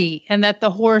 steady, and that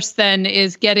the horse then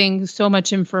is getting so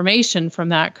much information from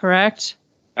that, correct?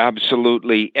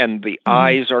 Absolutely. And the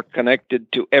eyes are connected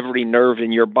to every nerve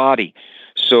in your body.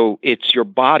 So it's your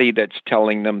body that's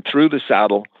telling them through the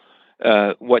saddle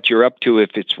what you're up to if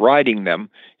it's riding them.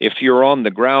 If you're on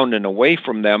the ground and away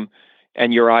from them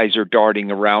and your eyes are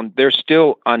darting around, they're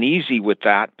still uneasy with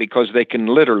that because they can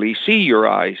literally see your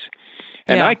eyes.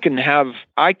 And I can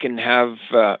have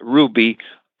Ruby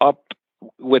up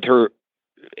with her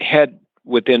head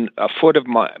within a foot of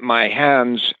my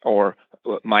hands or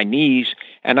my knees,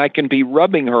 and I can be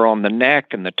rubbing her on the neck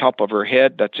and the top of her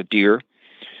head. That's a deer.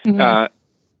 Mm-hmm.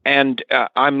 And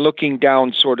I'm looking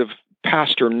down sort of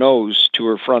past her nose to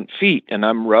her front feet, and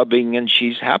I'm rubbing, and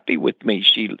she's happy with me.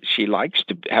 She likes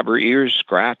to have her ears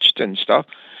scratched and stuff.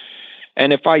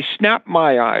 And if I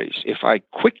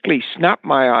quickly snap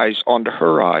my eyes onto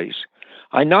her eyes,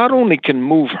 I not only can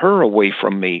move her away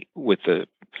from me with a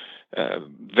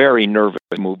very nervous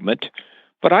movement,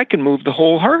 but I can move the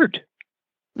whole herd.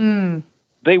 Mm.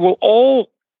 They will all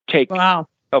take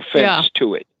offense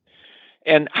to it.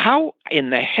 And how in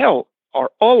the hell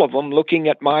are all of them looking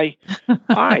at my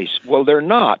eyes? Well, they're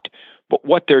not. But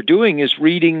what they're doing is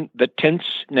reading the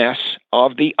tenseness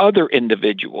of the other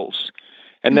individuals.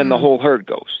 And then the whole herd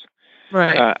goes.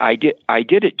 Right. I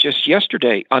did it just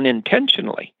yesterday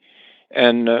unintentionally,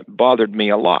 and bothered me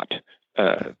a lot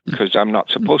because I'm not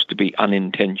supposed to be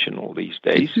unintentional these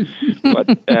days.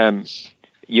 But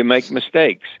you make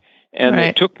mistakes, and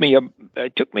it took me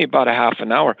about a half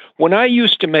an hour. When I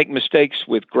used to make mistakes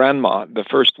with Grandma, the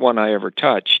first one I ever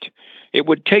touched, it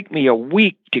would take me a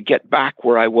week to get back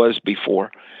where I was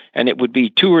before, and it would be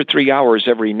 2 or 3 hours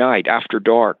every night after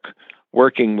dark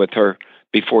working with her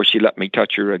before she let me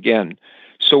touch her again.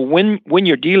 So when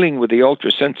you're dealing with the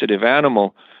ultra-sensitive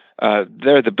animal,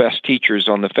 they're the best teachers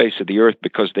on the face of the earth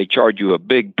because they charge you a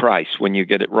big price when you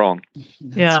get it wrong.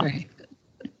 That's right.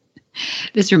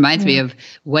 This reminds me of,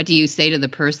 what do you say to the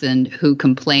person who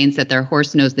complains that their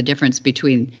horse knows the difference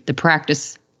between the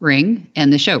practice ring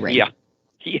and the show ring?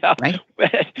 Yeah. Right?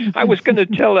 I was going to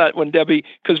tell that one, Debbie,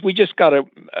 because we just got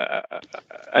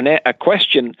a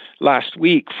question last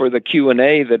week for the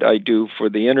Q&A that I do for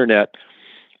the internet,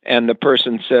 and the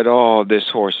person said, "Oh, this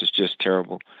horse is just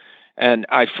terrible." And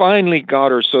I finally got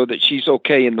her so that she's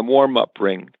okay in the warm-up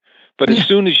ring. But as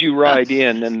soon as you ride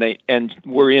in and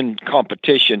we're in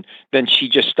competition, then she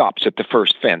just stops at the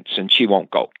first fence and she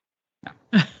won't go.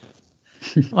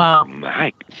 Wow.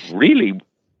 Really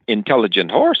intelligent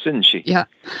horse, isn't she? Yeah.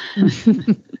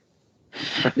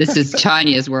 This is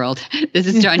Tanya's world.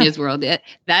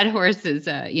 That horse is,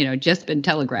 just been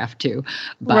telegraphed to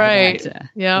by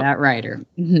that rider.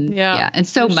 Mm-hmm. Yeah. And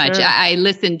so much. Sure. I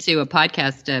listened to a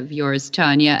podcast of yours,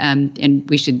 Tanya, and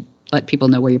we should let people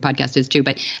know where your podcast is too,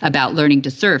 but about learning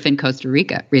to surf in Costa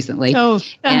Rica recently. Oh,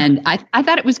 yeah. And I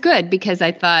thought it was good because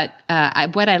I thought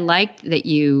what I liked that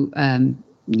you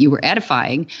were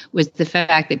edifying was the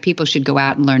fact that people should go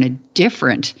out and learn a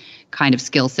different kind of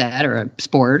skill set or a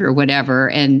sport or whatever.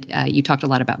 And you talked a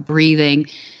lot about breathing,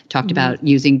 talked about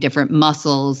using different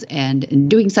muscles and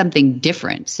doing something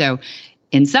different. So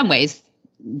in some ways,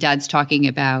 Dad's talking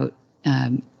about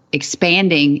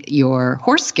expanding your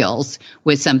horse skills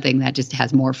with something that just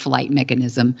has more flight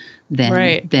mechanism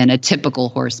than a typical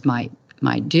horse might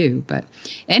might do. But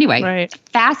anyway, Right.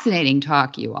 fascinating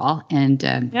talk, you all. And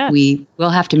Yes. we will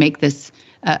have to make this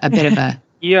a bit of a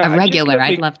regular.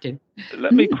 I'd love to.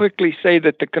 Let me quickly say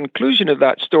that the conclusion of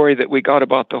that story that we got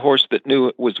about the horse that knew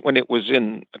it was when it was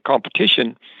in a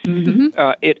competition,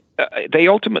 they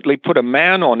ultimately put a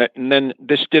man on it, and then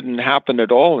this didn't happen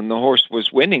at all, and the horse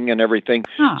was winning and everything.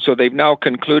 Huh. So they've now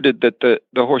concluded that the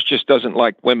horse just doesn't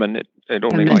like women; it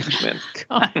only likes men.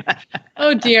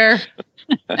 Oh dear.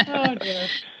 Oh dear.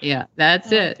 Yeah,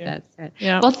 that's it. dear. That's it.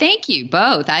 Yeah. Well, thank you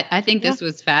both. I think this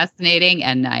was fascinating,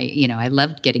 and I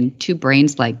loved getting two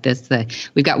brains like this.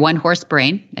 We've got one horse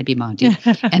brain, that'd be Monty,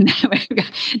 and then we've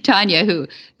got Tanya, who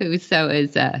so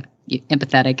is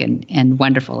empathetic and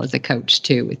wonderful as a coach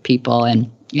too with people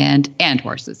and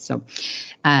horses. So,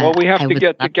 well, we have to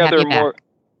get together more.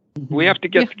 We have to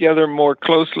get together more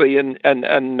closely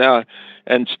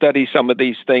and study some of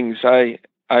these things.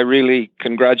 I really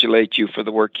congratulate you for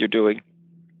the work you're doing.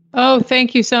 Oh,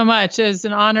 thank you so much. It's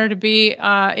an honor to be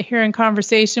here in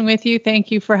conversation with you.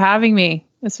 Thank you for having me.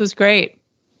 This was great.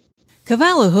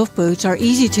 Cavallo hoof boots are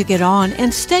easy to get on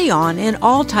and stay on in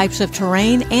all types of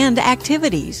terrain and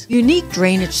activities. Unique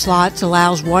drainage slots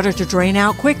allows water to drain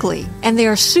out quickly, and they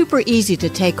are super easy to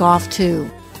take off too.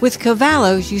 With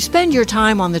Cavallos, you spend your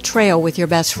time on the trail with your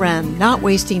best friend, not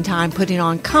wasting time putting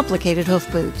on complicated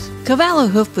hoof boots. Cavallo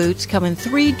hoof boots come in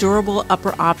 3 durable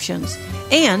upper options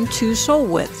and 2 sole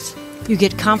widths. You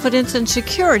get confidence and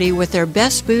security with their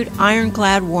Best Boot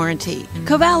ironclad warranty.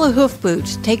 Cavallo hoof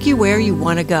boots take you where you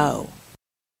want to go.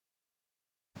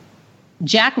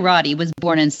 Jack Roddy was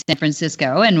born in San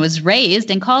Francisco and was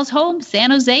raised and calls home San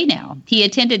Jose now. He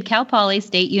attended Cal Poly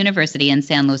State University in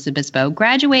San Luis Obispo,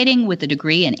 graduating with a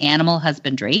degree in animal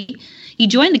husbandry. He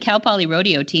joined the Cal Poly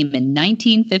rodeo team in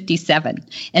 1957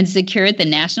 and secured the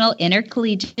National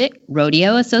Intercollegiate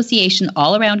Rodeo Association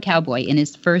All-Around Cowboy in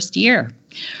his first year.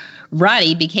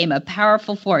 Roddy became a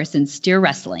powerful force in steer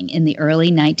wrestling in the early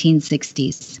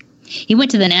 1960s. He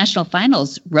went to the National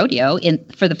Finals Rodeo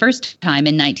for the first time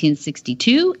in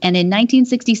 1962, and in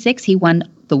 1966 he won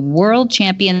the World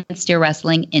Champion Steer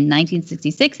Wrestling in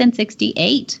 1966 and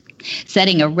 68,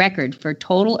 setting a record for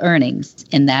total earnings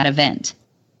in that event.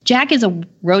 Jack is a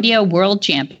rodeo world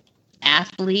champion,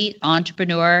 athlete,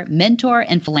 entrepreneur, mentor,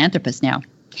 and philanthropist now.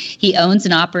 He owns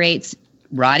and operates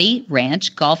Roddy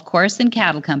Ranch Golf Course and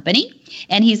Cattle Company,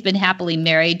 and he's been happily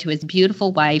married to his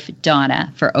beautiful wife,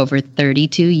 Donna, for over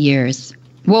 32 years.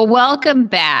 Well, welcome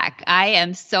back. I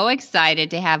am so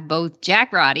excited to have both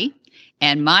Jack Roddy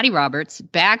and Monty Roberts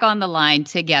back on the line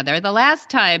together. The last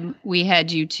time we had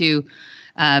you two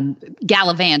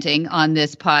gallivanting on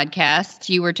this podcast,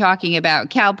 you were talking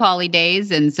about Cal Poly days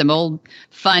and some old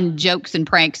fun jokes and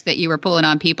pranks that you were pulling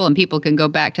on people, and people can go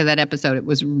back to that episode. It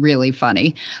was really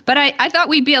funny. But I thought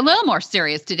we'd be a little more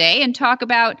serious today and talk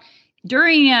about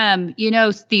during,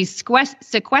 these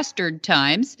sequestered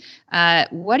times,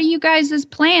 what are you guys'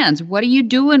 plans? What are you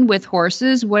doing with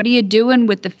horses? What are you doing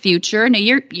with the future? Now,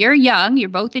 you're young. You're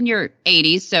both in your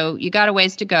 80s, so you got a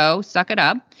ways to go. Suck it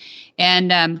up.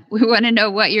 And we want to know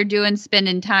what you're doing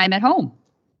spending time at home.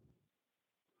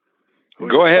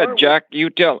 Go ahead, Jack.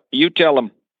 You tell them.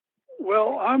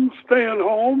 Well, I'm staying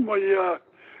home.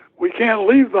 We can't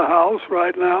leave the house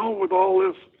right now with all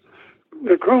this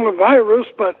the coronavirus,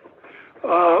 but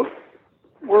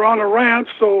we're on a ranch,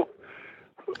 so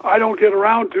I don't get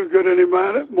around too good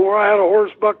anymore. I had a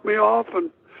horse buck me off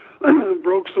and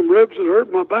broke some ribs and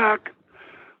hurt my back.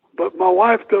 But my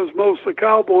wife does most of the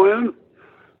cowboying.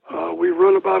 We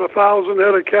run about 1,000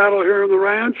 head of cattle here in the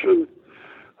ranch, and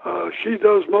she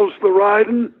does most of the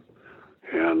riding,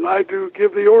 and I do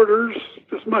give the orders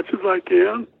as much as I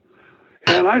can,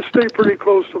 and I stay pretty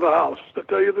close to the house, to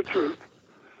tell you the truth.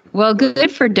 Well,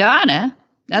 good for Donna.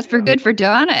 That's good for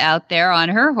Donna out there on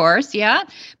her horse, yeah.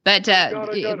 But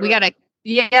we got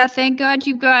to, thank God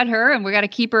you got her, and we got to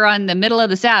keep her on the middle of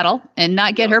the saddle and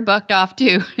not get her bucked off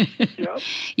too. Yep.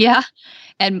 Yeah.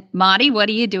 And Monty, what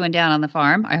are you doing down on the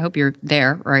farm? I hope you're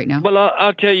there right now. Well,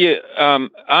 I'll tell you,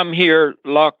 I'm here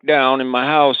locked down in my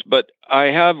house, but I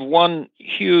have one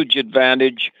huge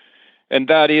advantage, and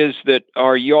that is that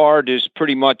our yard is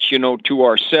pretty much, to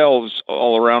ourselves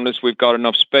all around us. We've got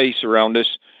enough space around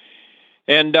us.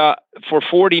 And for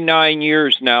 49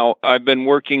 years now, I've been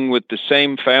working with the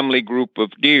same family group of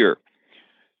deer.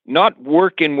 Not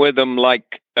working with them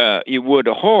like you would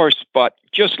a horse, but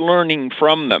just learning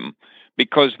from them,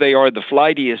 because they are the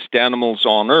flightiest animals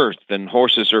on earth, and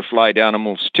horses are flight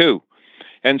animals too.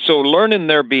 And so learning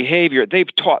their behavior,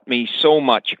 they've taught me so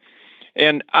much.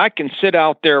 And I can sit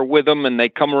out there with them, and they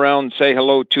come around and say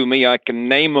hello to me. I can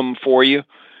name them for you,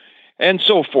 and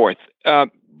so forth.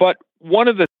 But one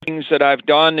of the things that I've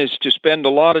done is to spend a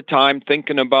lot of time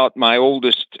thinking about my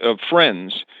oldest of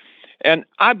friends. And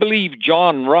I believe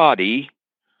John Roddy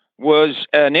was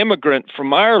an immigrant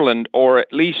from Ireland, or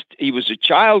at least he was a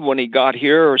child when he got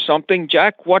here or something.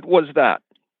 Jack, what was that?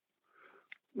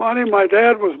 Monty, my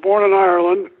dad was born in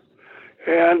Ireland,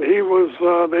 and he was,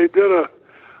 they did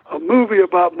a movie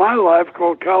about my life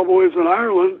called Cowboys in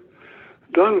Ireland,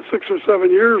 done 6 or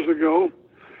 7 years ago.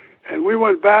 And we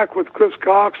went back with Chris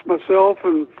Cox, myself,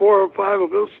 and 4 or 5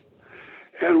 of us,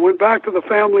 and went back to the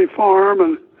family farm.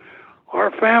 And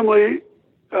our family,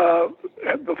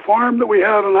 the farm that we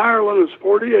had in Ireland is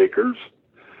 40 acres,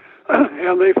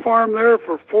 and they farmed there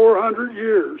for 400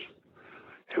 years.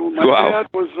 And when my dad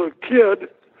was a kid,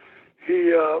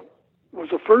 he was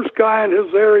the first guy in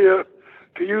his area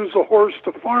to use a horse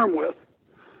to farm with.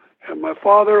 And my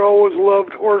father always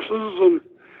loved horses and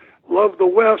loved the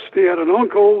West. He had an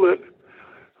uncle that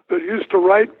used to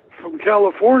write from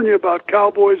California about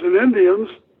cowboys and Indians.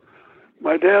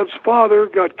 My dad's father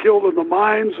got killed in the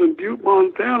mines in Butte,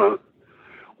 Montana,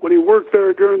 when he worked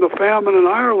there during the famine in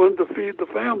Ireland to feed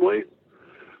the family.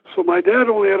 So my dad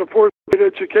only had a 4th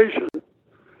grade education,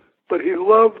 but he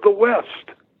loved the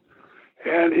West.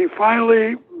 And he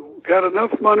finally got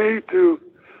enough money to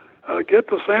get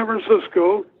to San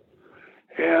Francisco,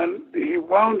 and he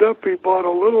bought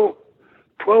a little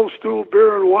 12-stool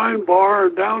beer and wine bar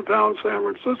in downtown San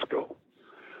Francisco.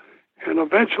 And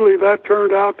eventually that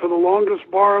turned out to the longest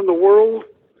bar in the world.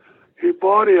 He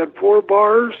had 4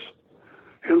 bars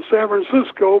in San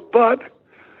Francisco, but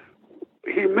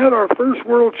he met our first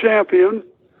world champion.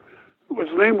 His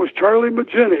name was Charlie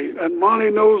Maginni, and Monty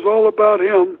knows all about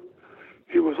him.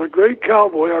 He was a great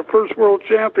cowboy, our first world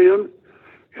champion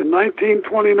in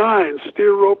 1929,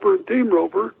 steer roper and team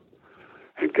roper,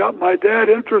 and got my dad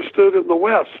interested in the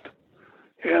West.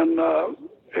 And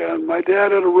my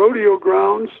dad had a rodeo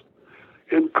grounds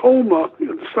in Colma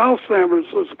in South San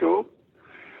Francisco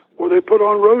where they put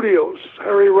on rodeos.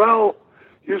 Harry Rowell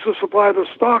used to supply the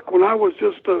stock when I was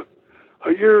just a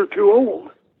year or 2 old.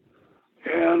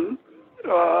 And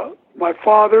my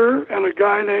father and a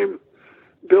guy named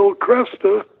Bill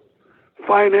Cresta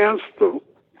financed the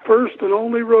first and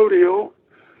only rodeo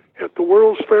at the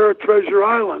World's Fair at Treasure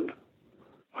Island,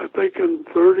 I think in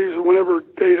 30s or whatever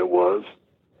date it was.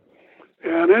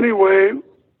 And anyway,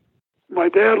 my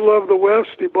dad loved the West.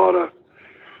 He bought a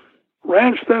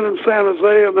ranch then in San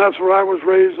Jose, and that's where I was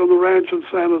raised, on the ranch in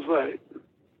San Jose.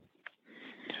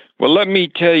 Well, let me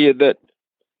tell you that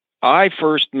I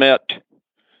first met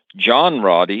John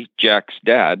Roddy, Jack's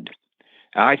dad,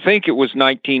 I think it was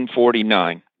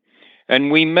 1949.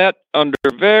 And we met under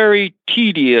very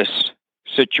tedious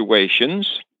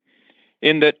situations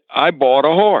in that I bought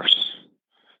a horse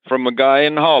from a guy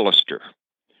in Hollister.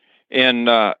 And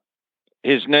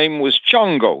his name was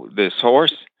Chongo, this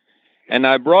horse. And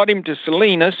I brought him to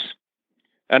Salinas,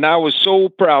 and I was so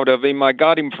proud of him. I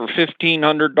got him for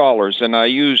 $1,500, and I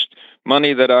used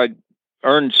money that I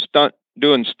earned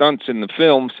doing stunts in the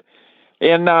films.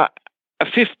 And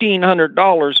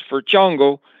 $1,500 for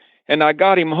Chongo, and I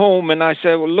got him home, and I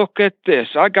said, well, look at this.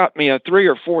 I got me a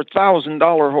 $3,000 or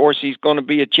 $4,000 horse. He's going to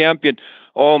be a champion.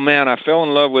 Oh, man, I fell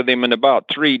in love with him in about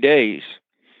 3 days.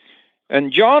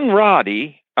 And John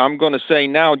Roddy, I'm going to say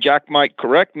now, Jack might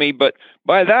correct me, but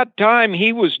by that time,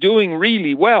 he was doing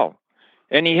really well.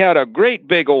 And he had a great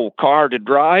big old car to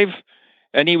drive,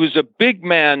 and he was a big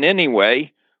man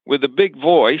anyway, with a big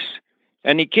voice.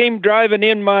 And he came driving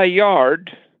in my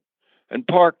yard and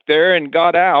parked there and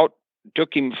got out. It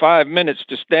took him 5 minutes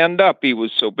to stand up. He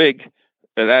was so big.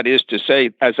 That is to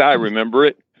say, as I remember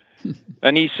it.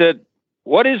 And he said,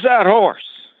 what is that horse?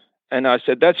 And I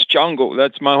said, that's Chongo.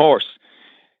 That's my horse.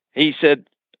 He said,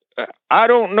 I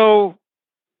don't know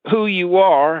who you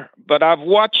are, but I've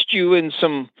watched you in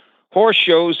some horse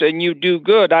shows and you do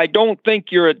good. I don't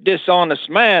think you're a dishonest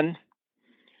man,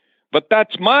 but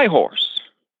that's my horse.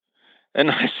 And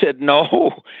I said,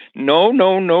 no,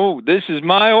 this is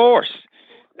my horse.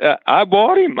 I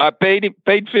bought him. I paid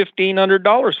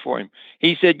 $1,500 for him.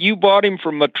 He said, you bought him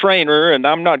from a trainer, and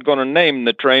I'm not going to name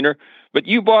the trainer, but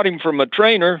you bought him from a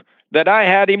trainer that I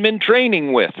had him in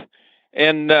training with.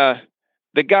 And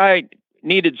the guy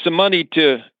needed some money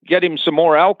to get him some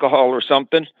more alcohol or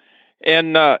something,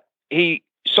 and he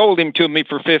sold him to me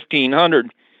for $1,500.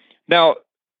 Now,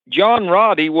 John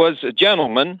Roddy was a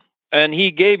gentleman, and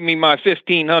he gave me my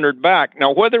 $1,500 back.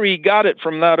 Now, whether he got it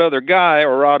from that other guy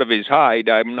or out of his hide,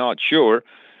 I'm not sure.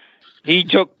 He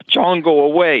took Chongo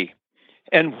away.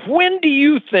 And when do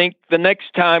you think the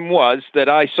next time was that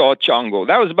I saw Chongo?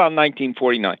 That was about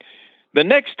 1949. The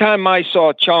next time I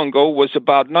saw Chongo was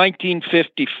about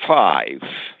 1955.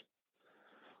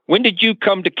 When did you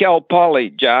come to Cal Poly,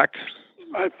 Jack?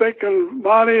 I think in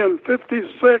Monty in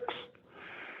 56,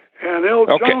 and El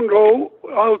Chongo,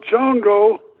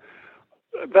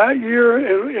 that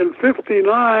year in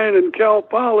 59 in Cal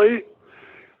Poly,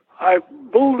 I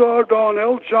bulldogged on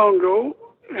El Chongo,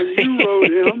 and you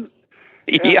rode him.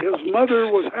 And his mother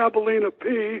was Habalina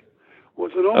P.,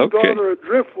 was an own daughter of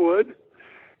Driftwood,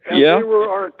 and they were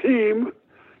our team.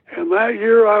 And that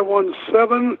year I won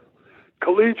 7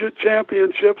 collegiate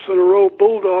championships in a row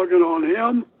bulldogging on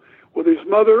him, with his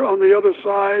mother on the other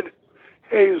side,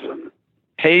 Hazen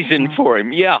for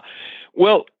him, yeah.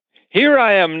 Well, here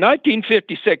I am,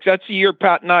 1956. That's the year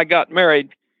Pat and I got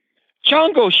married.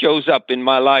 Chongo shows up in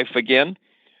my life again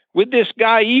with this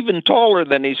guy even taller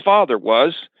than his father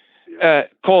was,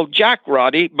 called Jack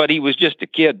Roddy, but he was just a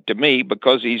kid to me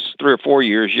because he's 3 or 4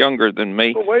 years younger than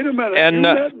me. But wait a minute, and,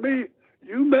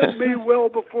 you met me well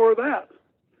before that.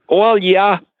 Well,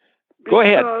 yeah. Go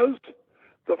ahead. Because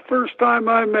the first time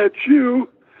I met you,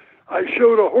 I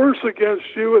showed a horse against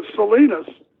you at Salinas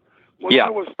when I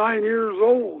was 9 years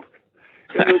old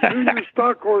in the junior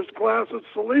stock horse class at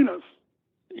Salinas.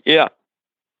 Yeah.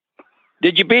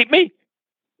 Did you beat me?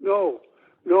 No.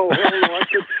 Hell no. I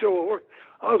couldn't show a horse.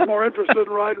 I was more interested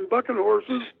in riding bucking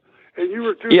horses, and you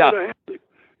were too good a hand.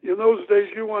 In those days,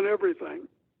 you won everything.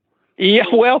 Yeah,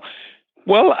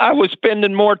 well, I was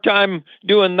spending more time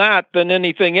doing that than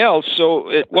anything else, so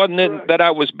it wasn't that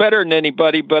I was better than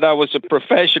anybody, but I was a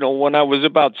professional when I was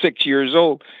about 6 years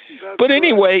old. But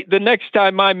anyway, the next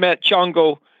time I met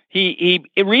Chongo, he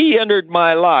re-entered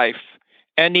my life,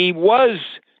 and he was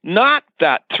not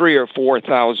that $3,000 or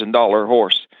 $4,000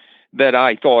 horse that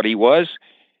I thought he was.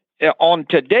 On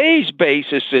today's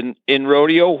basis in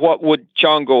rodeo, what would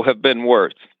Chongo have been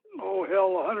worth? Oh,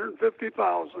 hell,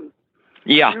 $150,000.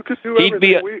 Yeah. You could do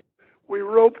everything. We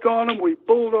roped on him. We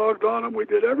bulldogged on him. We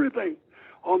did everything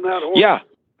on that horse. Yeah.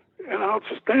 And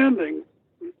outstanding.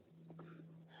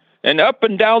 And up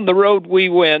and down the road we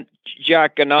went,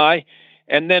 Jack and I.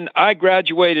 And then I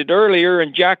graduated earlier,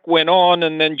 and Jack went on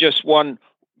and then just won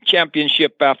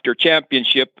championship after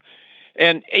championship.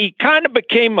 And he kind of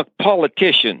became a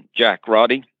politician, Jack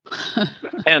Roddy.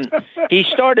 And he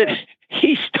started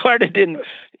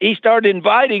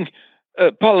inviting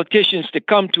politicians to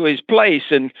come to his place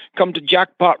and come to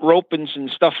jackpot ropings and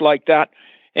stuff like that.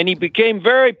 And he became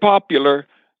very popular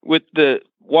with the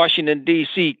Washington,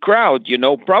 D.C. crowd.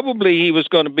 Probably he was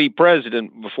going to be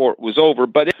president before it was over.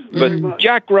 But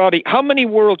Jack Roddy, how many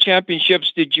world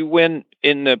championships did you win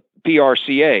in the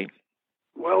PRCA?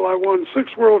 Well, I won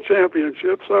 6 world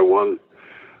championships. I won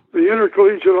the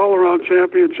Intercollegiate All-Around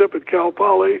Championship at Cal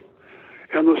Poly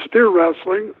and the steer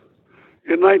wrestling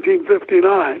in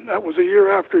 1959. That was a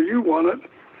year after you won it.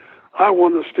 I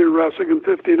won the steer wrestling in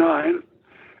 59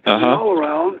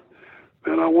 all-around,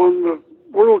 and I won the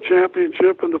world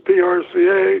championship in the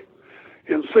PRCA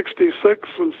in 66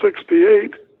 and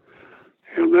 68.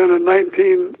 And then in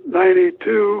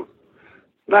 1992,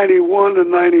 91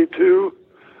 and 92,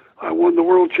 I won the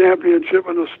world championship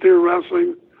in the steer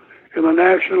wrestling in the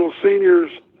National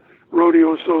Seniors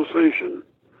Rodeo Association.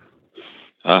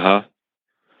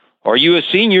 Are you a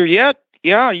senior yet?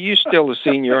 Yeah, you're still a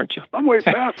senior, aren't you? I'm way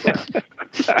past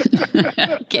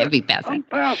that. Can't be past I'm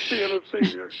past being a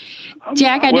senior.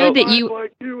 Jack, I know that you...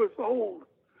 like you, it's old.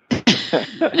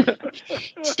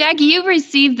 Jack, you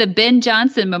received the Ben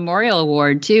Johnson Memorial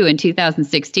Award, too, in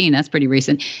 2016. That's pretty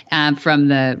recent, from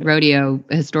the Rodeo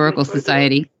Historical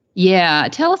Society. Yeah.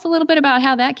 Tell us a little bit about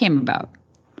how that came about.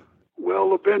 Well,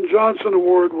 the Ben Johnson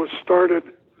Award was started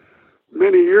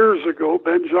many years ago.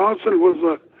 Ben Johnson was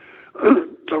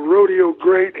a rodeo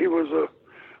great. He was a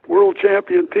world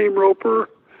champion team roper,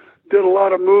 did a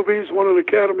lot of movies, won an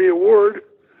Academy Award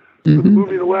for the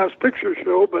movie The Last Picture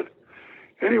Show. But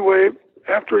anyway,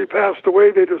 after he passed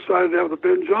away, they decided to have the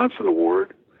Ben Johnson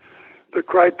Award. The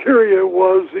criteria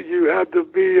was that you had to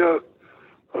be a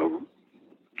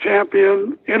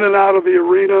champion in and out of the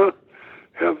arena,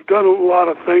 have done a lot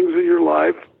of things in your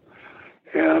life.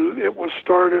 And it was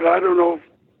started, I don't know,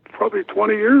 probably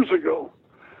 20 years ago.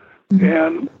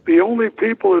 And the only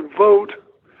people that vote,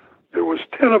 there was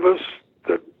 10 of us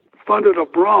that funded a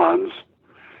bronze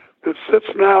that sits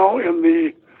now in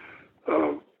the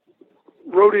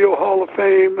Rodeo Hall of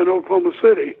Fame in Oklahoma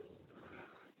City.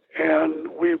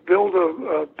 And we built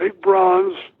a big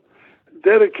bronze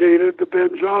dedicated to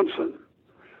Ben Johnson.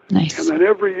 Nice. And then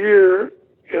every year,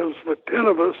 as the 10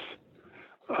 of us,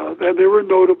 then there were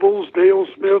notables, Dale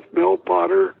Smith, Mel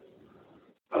Potter.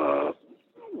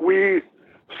 We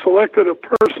selected a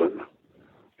person,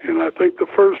 and I think the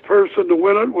first person to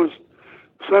win it was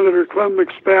Senator Clem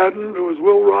McSpadden, who was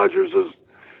Will Rogers'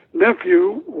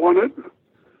 nephew won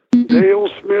it, Dale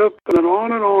Smith, and then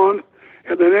on,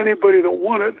 and then anybody that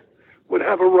won it would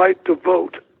have a right to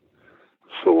vote.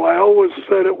 So I always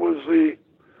said it was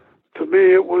to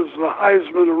me, it was the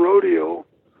Heisman of rodeo,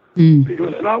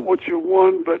 because not what you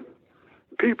won, but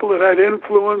people that had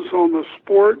influence on the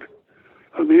sport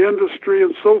and the industry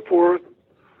and so forth.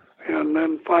 And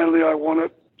then finally I won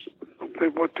it,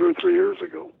 what, 2 or 3 years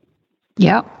ago.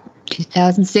 Yep,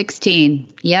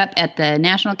 2016. Yep, at the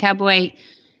National Cowboy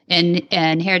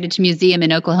and Heritage Museum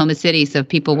in Oklahoma City. So if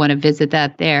people want to visit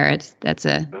that there,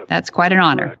 that's quite an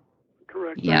honor.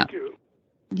 Correct. Yeah. Thank you.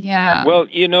 Yeah. Well,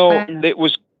 it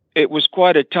was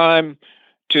quite a time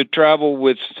to travel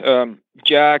with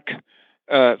Jack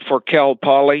for Cal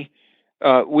Poly.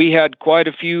 We had quite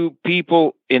a few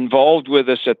people involved with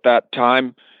us at that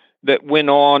time that went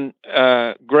on,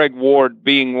 Greg Ward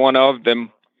being one of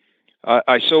them.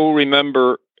 I so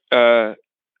remember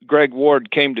Greg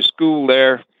Ward came to school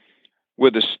there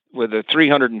with a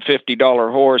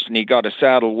 $350 horse, and he got a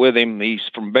saddle with him. He's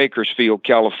from Bakersfield,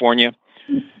 California.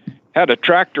 Had a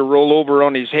tractor roll over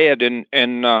on his head, and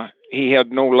he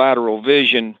had no lateral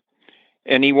vision,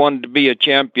 and he wanted to be a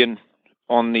champion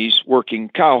on these working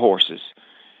cow horses.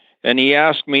 And he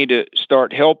asked me to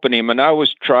start helping him, and I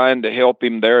was trying to help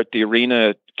him there at the arena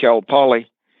at Cal Poly.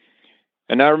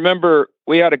 And I remember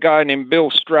we had a guy named Bill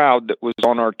Stroud that was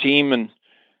on our team, and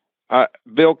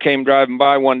Bill came driving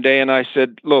by one day, and I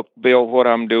said, "Look, Bill, what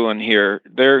I'm doing here.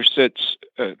 There sits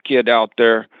a kid out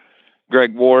there,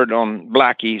 Greg Ward, on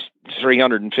Blackie's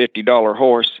 $350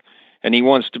 horse, and he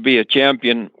wants to be a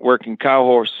champion working cow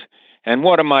horse. And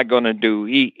what am I going to do?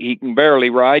 He can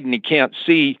barely ride, and he can't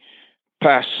see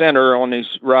past center on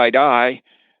his right eye.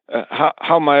 How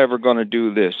am I ever going to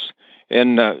do this?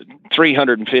 And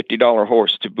 $350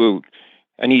 horse to boot."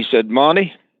 And he said,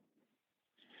 "Monty,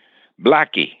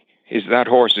 Blackie is that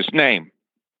horse's name.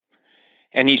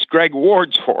 And he's Greg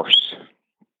Ward's horse.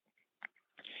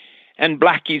 And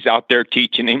Blackie's out there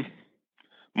teaching him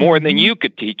more than you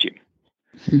could teach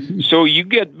him. So you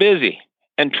get busy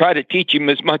and try to teach him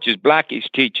as much as Blackie's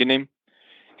teaching him,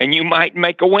 and you might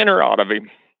make a winner out of him."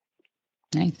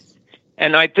 Nice.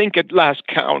 And I think at last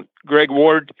count, Greg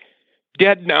Ward,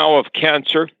 dead now of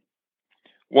cancer,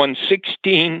 won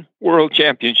 16 world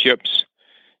championships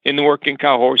in the working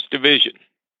cow horse division.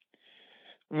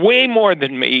 Way more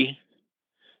than me,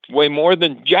 way more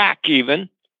than Jack even.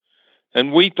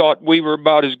 And we thought we were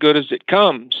about as good as it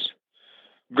comes.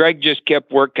 Greg just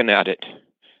kept working at it.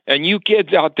 And you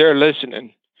kids out there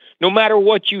listening, no matter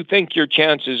what you think your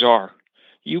chances are,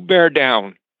 you bear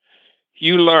down.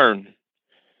 You learn.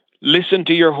 Listen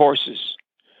to your horses.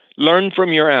 Learn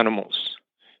from your animals.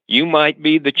 You might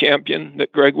be the champion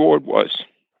that Greg Ward was.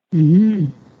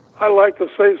 Mm-hmm. I'd like to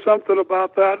say something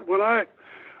about that. When I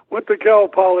went to Cal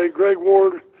Poly, Greg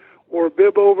Ward wore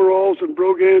bib overalls and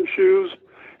Brogan shoes.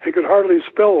 He could hardly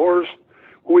spell horse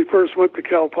when we first went to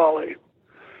Cal Poly.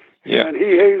 Yeah. And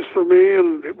he hazed for me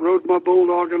and rode my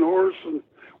bulldogging horse and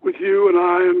with you and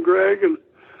I and Greg and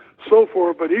so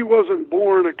forth. But he wasn't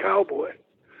born a cowboy.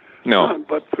 No.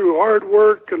 But through hard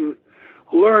work and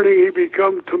learning, he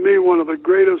became, to me, one of the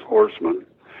greatest horsemen.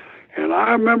 And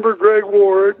I remember Greg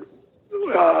Ward,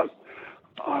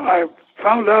 I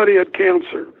found out he had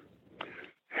cancer.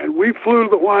 And we flew to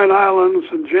the Hawaiian Islands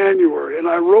in January, and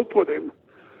I roped with him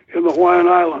in the Hawaiian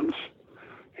Islands.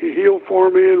 He healed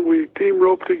for me, and we team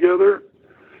roped together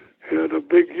at a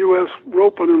big U.S.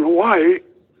 roping in Hawaii.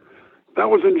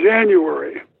 That was in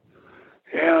January.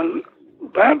 And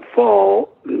that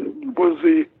fall was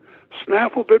the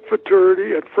Snaffle Bit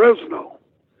Fraternity at Fresno.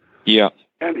 Yeah.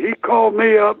 And he called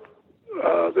me up.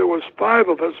 There was 5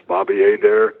 of us, Bobby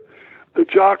Adair, the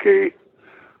jockey,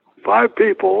 5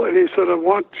 people, and he said, "I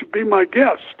want you to be my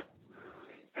guest."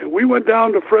 And we went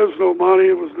down to Fresno, Monty.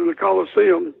 It was in the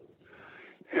Coliseum.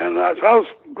 And I said, "How's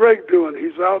Greg doing?"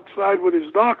 He's outside with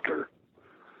his doctor.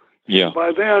 Yeah.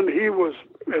 By then, he was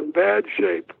in bad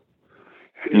shape.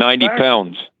 90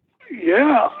 pounds.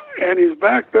 Yeah, and he's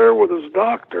back there with his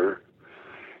doctor.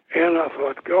 And I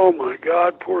thought, oh, my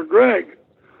God, poor Greg.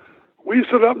 We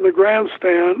sit up in the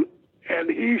grandstand, and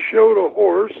he showed a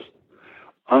horse.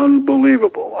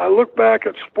 Unbelievable. I look back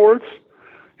at sports,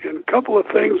 and a couple of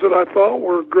things that I thought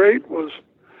were great was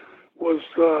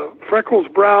Freckles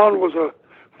Brown was a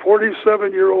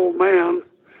 47-year-old man,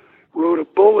 rode a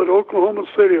bull at Oklahoma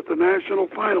City at the national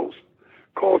finals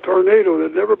called Tornado that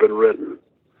had never been ridden.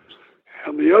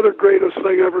 And the other greatest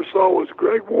thing I ever saw was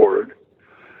Greg Ward.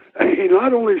 And he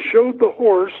not only showed the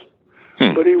horse,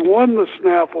 but he won the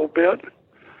snaffle bit.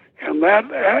 And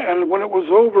when it was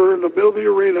over in the middle of the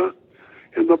arena,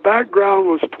 in the background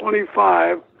was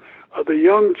 25 of the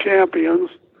young champions,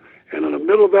 and in the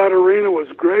middle of that arena was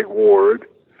Greg Ward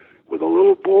with a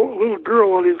little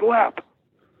girl on his lap.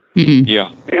 Mm-hmm.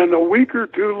 Yeah. And a week or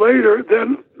two later,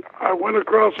 then I went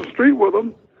across the street with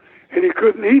him, and he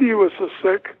couldn't eat. He was so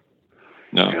sick.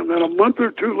 No. And then a month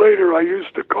or two later, I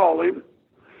used to call him.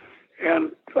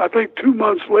 And I think 2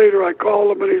 months later, I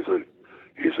called him, and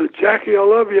he said, Jackie, I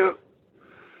love you.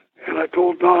 And I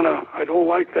told Donna, I don't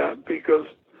like that, because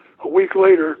a week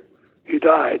later, he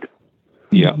died.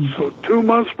 Yeah. So 2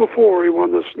 months before, he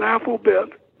won the snaffle bit,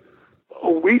 a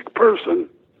weak person,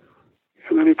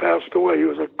 and then he passed away. He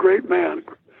was a great man,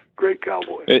 great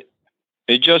cowboy.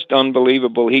 It's just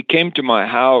unbelievable. He came to my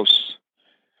house,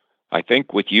 I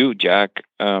think with you, Jack,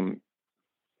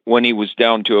 when he was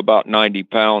down to about 90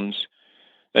 pounds.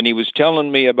 And he was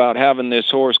telling me about having this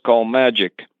horse called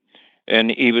Magic.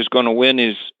 And he was going to win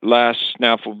his last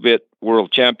snaffle bit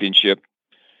world championship.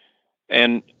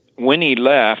 And when he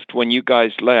left, when you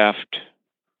guys left,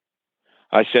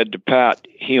 I said to Pat,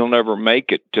 he'll never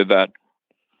make it to that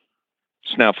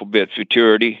snaffle bit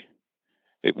futurity.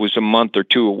 It was a month or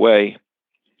two away.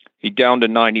 He down to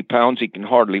 90 pounds. He can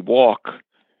hardly walk.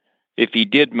 If he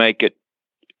did make it,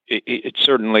 it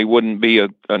certainly wouldn't be a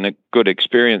good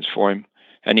experience for him.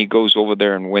 And he goes over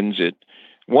there and wins it.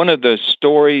 One of the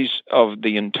stories of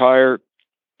the entire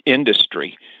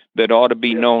industry that ought to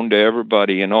be known to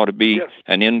everybody and ought to be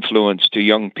an influence to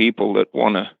young people that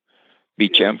want to be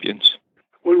champions.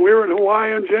 When we were in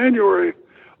Hawaii in January,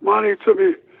 Monty told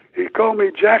me, he called me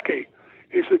Jackie.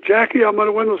 He said, Jackie, I'm going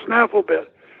to win the snaffle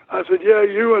bit. I said, yeah,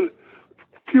 you and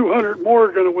a few hundred more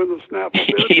are going to win the snaffle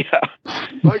bit.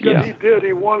 By God, he did.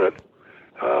 He won it.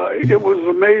 It was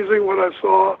amazing what I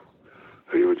saw.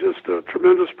 He was just a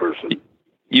tremendous person.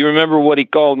 You remember what he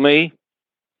called me?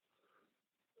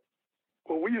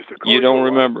 Well, we used to call you don't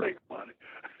remember.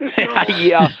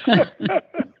 Yeah.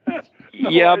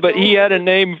 Yeah, but he had a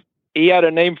name. He had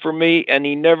a name for me, and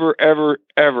he never, ever,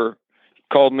 ever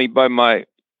called me by my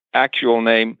actual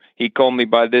name. He called me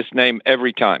by this name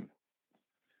every time.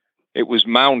 It was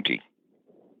Mountie.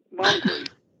 Mountie.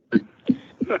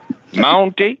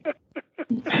 Mountie?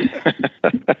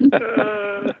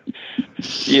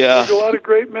 Yeah. There's a lot of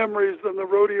great memories on the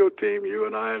rodeo team, you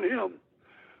and I and him.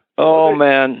 Oh,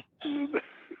 man.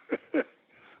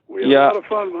 We had a lot of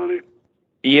fun, honey.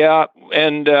 Yeah,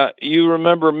 and you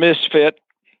remember Misfit?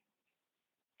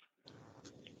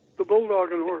 The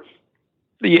bulldog and horse.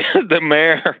 Yeah, the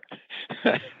mare.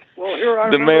 Well, here I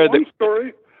remember one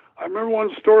story. I remember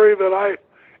one story that I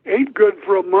ate good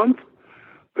for a month.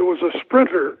 There was a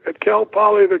sprinter at Cal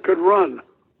Poly that could run.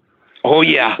 Oh,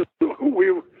 yeah.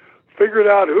 We figured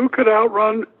out who could a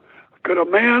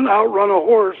man outrun a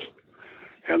horse,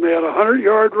 and they had a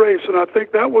 100-yard race, and I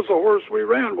think that was the horse we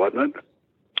ran, wasn't it?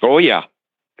 Oh, yeah.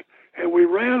 And we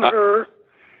ran her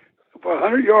for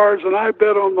 100 yards, and I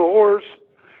bet on the horse,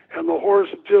 and the horse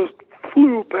just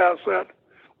flew past that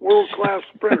world-class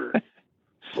sprinter.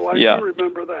 So I do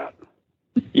remember that.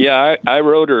 Yeah, I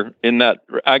rode her in that.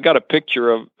 I got a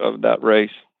picture of that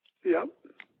race. Yep.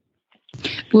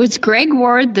 Was Greg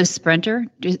Ward the sprinter?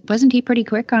 Wasn't he pretty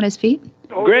quick on his feet?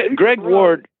 Oh, Greg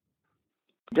Ward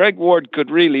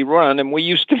could really run, and we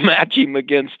used to match him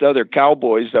against other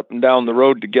cowboys up and down the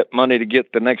road to get money to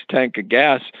get the next tank of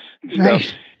gas and stuff.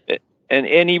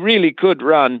 And he really could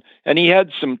run, and he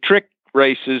had some trick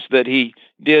races that he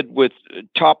did with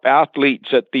top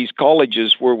athletes at these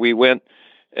colleges where we went,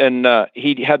 and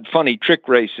he had funny trick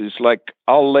races like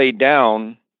I'll lay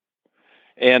down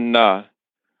and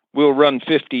we'll run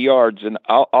 50 yards, and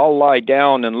I'll lie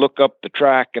down and look up the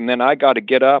track, and then I got to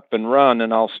get up and run,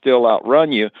 and I'll still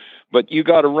outrun you. But you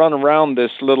got to run around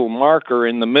this little marker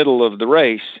in the middle of the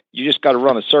race. You just got to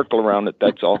run a circle around it,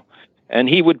 that's all. And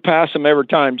he would pass them every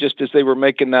time just as they were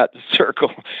making that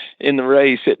circle in the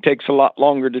race. It takes a lot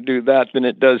longer to do that than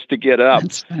it does to get up.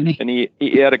 That's funny. And he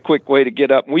had a quick way to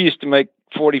get up. We used to make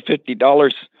 $40,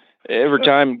 $50 every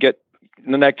time get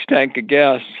the next tank of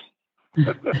gas.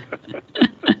 You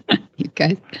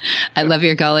guys, I love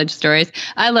your college stories.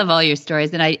 I love all your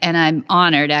stories, and I'm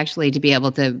honored actually to be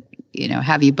able to,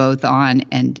 have you both on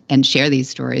and share these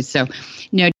stories. So,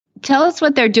 tell us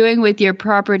what they're doing with your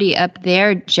property up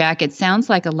there, Jack. It sounds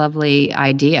like a lovely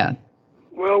idea.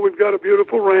 Well, we've got a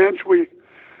beautiful ranch.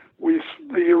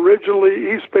 The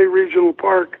originally East Bay Regional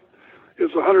Park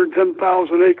is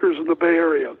 110,000 acres in the Bay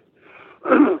Area,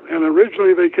 and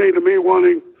originally they came to me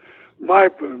wanting my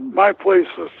place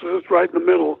is right in the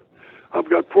middle. I've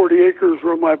got 40 acres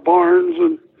where my barns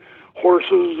and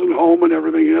horses and home and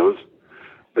everything is.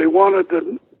 They wanted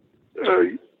to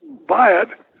buy it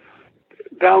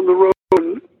down the road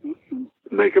and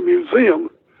make a museum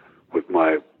with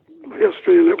my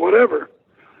history and whatever.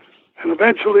 And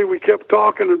eventually we kept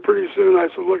talking, and pretty soon I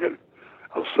said, look,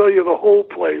 I'll sell you the whole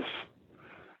place.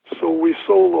 So we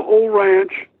sold the whole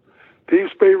ranch to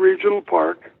East Bay Regional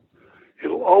Park.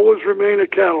 It'll always remain a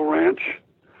cattle ranch.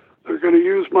 They're going to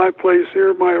use my place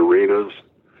here, my arenas,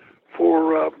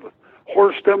 for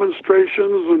horse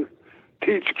demonstrations and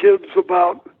teach kids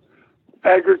about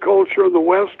agriculture in the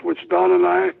West, which Don and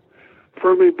I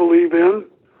firmly believe in.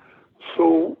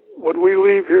 So when we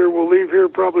leave here, we'll leave here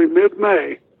probably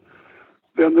mid-May.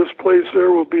 Then this place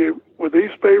there will be with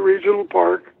East Bay Regional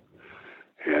Park.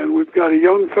 And we've got a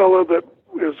young fella that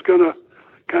is going to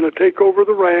kind of take over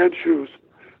the ranch who's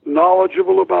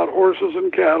knowledgeable about horses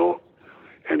and cattle.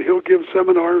 And he'll give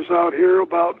seminars out here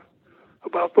about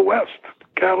the West,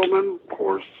 cattlemen,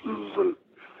 horses,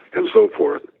 and so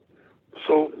forth.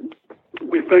 So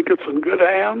we think it's in good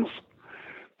hands.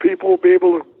 People will be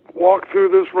able to walk through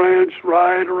this ranch,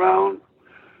 ride around.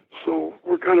 So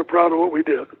we're kind of proud of what we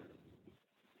did.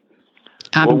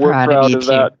 We're proud of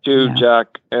that too, yeah. Jack.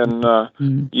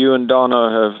 And you and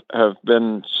Donna have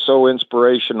been so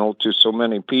inspirational to so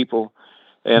many people.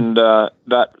 And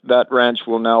that ranch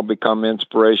will now become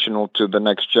inspirational to the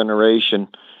next generation.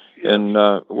 Yes. And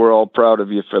we're all proud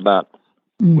of you for that.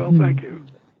 Well, thank you.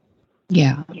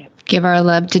 Yeah. Give our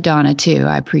love to Donna, too.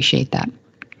 I appreciate that.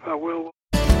 I will.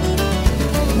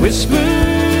 Whisper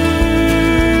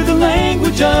the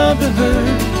language of the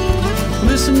herd.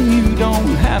 Listen, you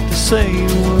don't have to say a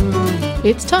word.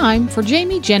 It's time for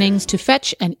Jamie Jennings to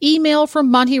fetch an email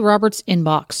from Monty Roberts'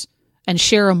 inbox and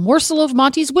share a morsel of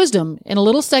Monty's wisdom in a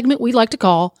little segment we like to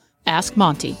call Ask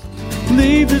Monty.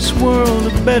 Leave this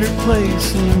world a better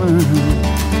place than mine.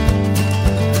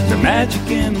 The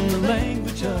magic in the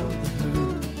language of the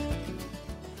herd.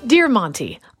 Dear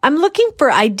Monty, I'm looking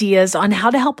for ideas on how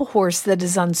to help a horse that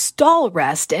is on stall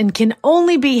rest and can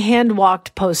only be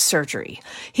hand-walked post-surgery.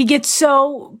 He gets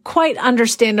so, quite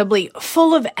understandably,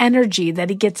 full of energy that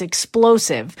he gets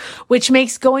explosive, which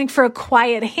makes going for a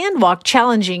quiet hand-walk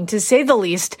challenging, to say the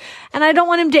least, and I don't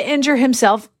want him to injure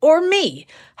himself or me.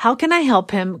 How can I help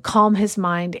him calm his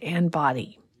mind and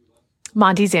body?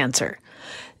 Monty's answer.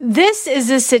 This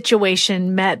is a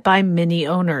situation met by many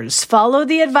owners. Follow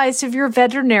the advice of your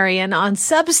veterinarian on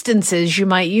substances you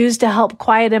might use to help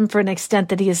quiet him for an extent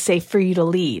that he is safe for you to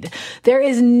lead. There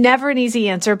is never an easy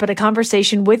answer, but a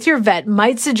conversation with your vet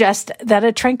might suggest that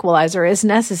a tranquilizer is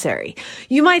necessary.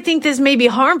 You might think this may be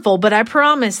harmful, but I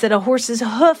promise that a horse's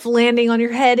hoof landing on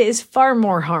your head is far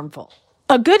more harmful.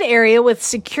 A good area with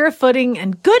secure footing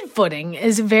and good footing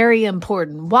is very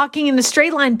important. Walking in a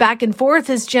straight line back and forth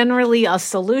is generally a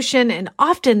solution, and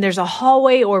often there's a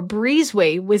hallway or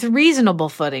breezeway with reasonable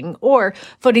footing, or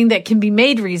footing that can be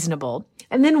made reasonable.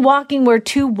 And then walking where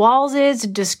two walls is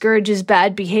discourages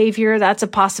bad behavior. That's a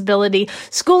possibility.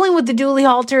 Schooling with the dually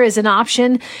halter is an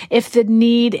option if the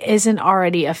need isn't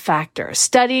already a factor.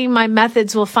 Studying my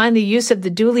methods will find the use of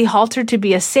the dually halter to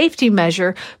be a safety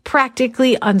measure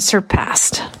practically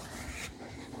unsurpassed.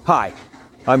 Hi,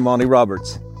 I'm Monty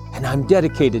Roberts, and I'm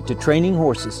dedicated to training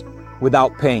horses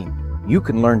without pain. You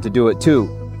can learn to do it too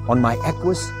on my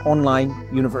Equus Online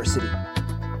University.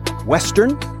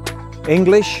 Western,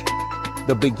 English,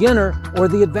 the beginner, or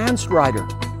the advanced rider.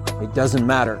 It doesn't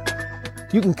matter.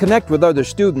 You can connect with other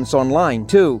students online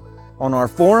too, on our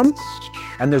forum,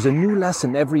 and there's a new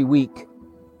lesson every week.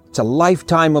 It's a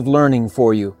lifetime of learning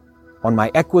for you on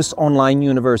my Equus Online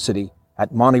University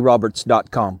at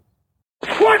montyroberts.com.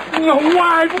 What in the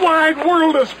wide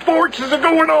world of sports is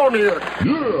going on here?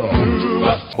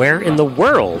 Where in the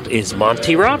world is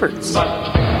Monty Roberts?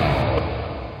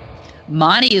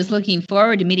 Monty is looking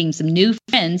forward to meeting some new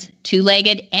friends,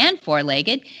 two-legged and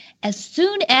four-legged, as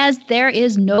soon as there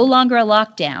is no longer a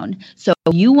lockdown. So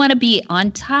you want to be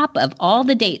on top of all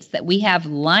the dates that we have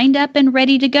lined up and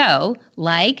ready to go,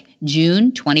 like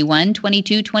June 21,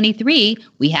 22, 23.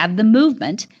 We have the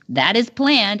movement. That is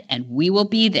planned, and we will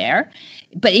be there.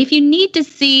 But if you need to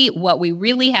see what we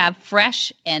really have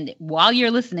fresh, and while you're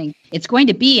listening, it's going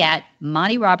to be at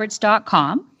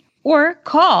montyroberts.com or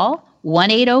call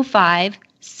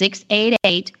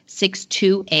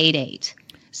 1-805-688-6288.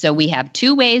 So we have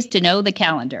two ways to know the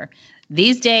calendar.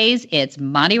 These days, it's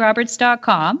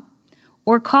montyroberts.com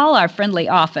or call our friendly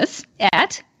office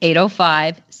at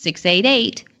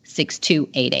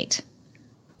 805-688-6288.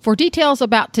 For details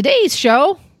about today's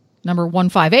show, number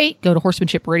 158, go to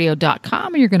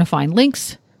horsemanshipradio.com and you're going to find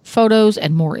links, photos,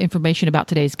 and more information about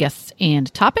today's guests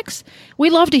and topics.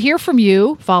 We love to hear from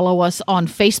you. Follow us on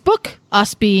Facebook,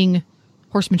 us being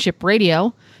Horsemanship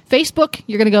Radio. Facebook,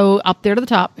 you're going to go up there to the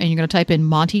top and you're going to type in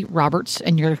Monty Roberts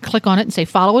and you're going to click on it and say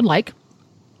follow and like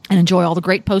and enjoy all the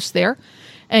great posts there.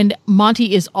 And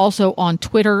Monty is also on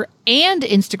Twitter and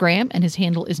Instagram, and his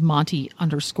handle is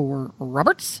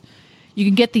Monty_Roberts. You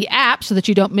can get the app so that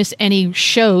you don't miss any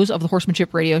shows of the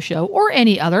Horsemanship Radio Show or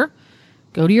any other.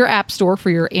 Go to your app store for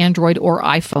your Android or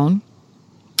iPhone.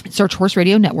 Search Horse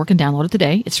Radio Network and download it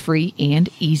today. It's free and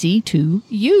easy to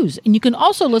use. And you can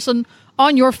also listen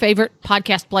on your favorite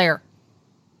podcast player.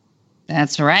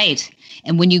 That's right.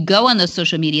 And when you go on those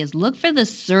social medias, look for the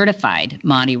certified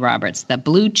Monty Roberts, the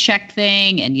blue check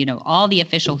thing, and, all the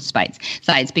official sites,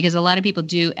 because a lot of people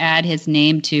do add his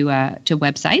name to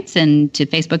websites and to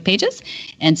Facebook pages.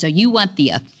 And so you want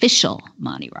the official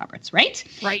Monty Roberts, right?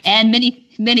 Right. And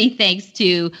many thanks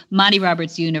to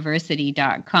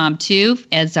MontyRobertsUniversity.com, too,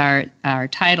 as our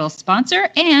title sponsor,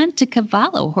 and to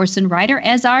Cavallo Horse and Rider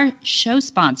as our show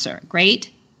sponsor.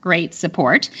 Great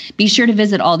support. Be sure to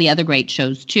visit all the other great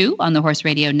shows, too, on the Horse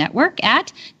Radio Network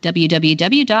at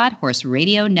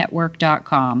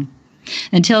www.horseradionetwork.com.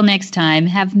 Until next time,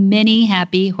 have many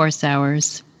happy horse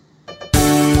hours.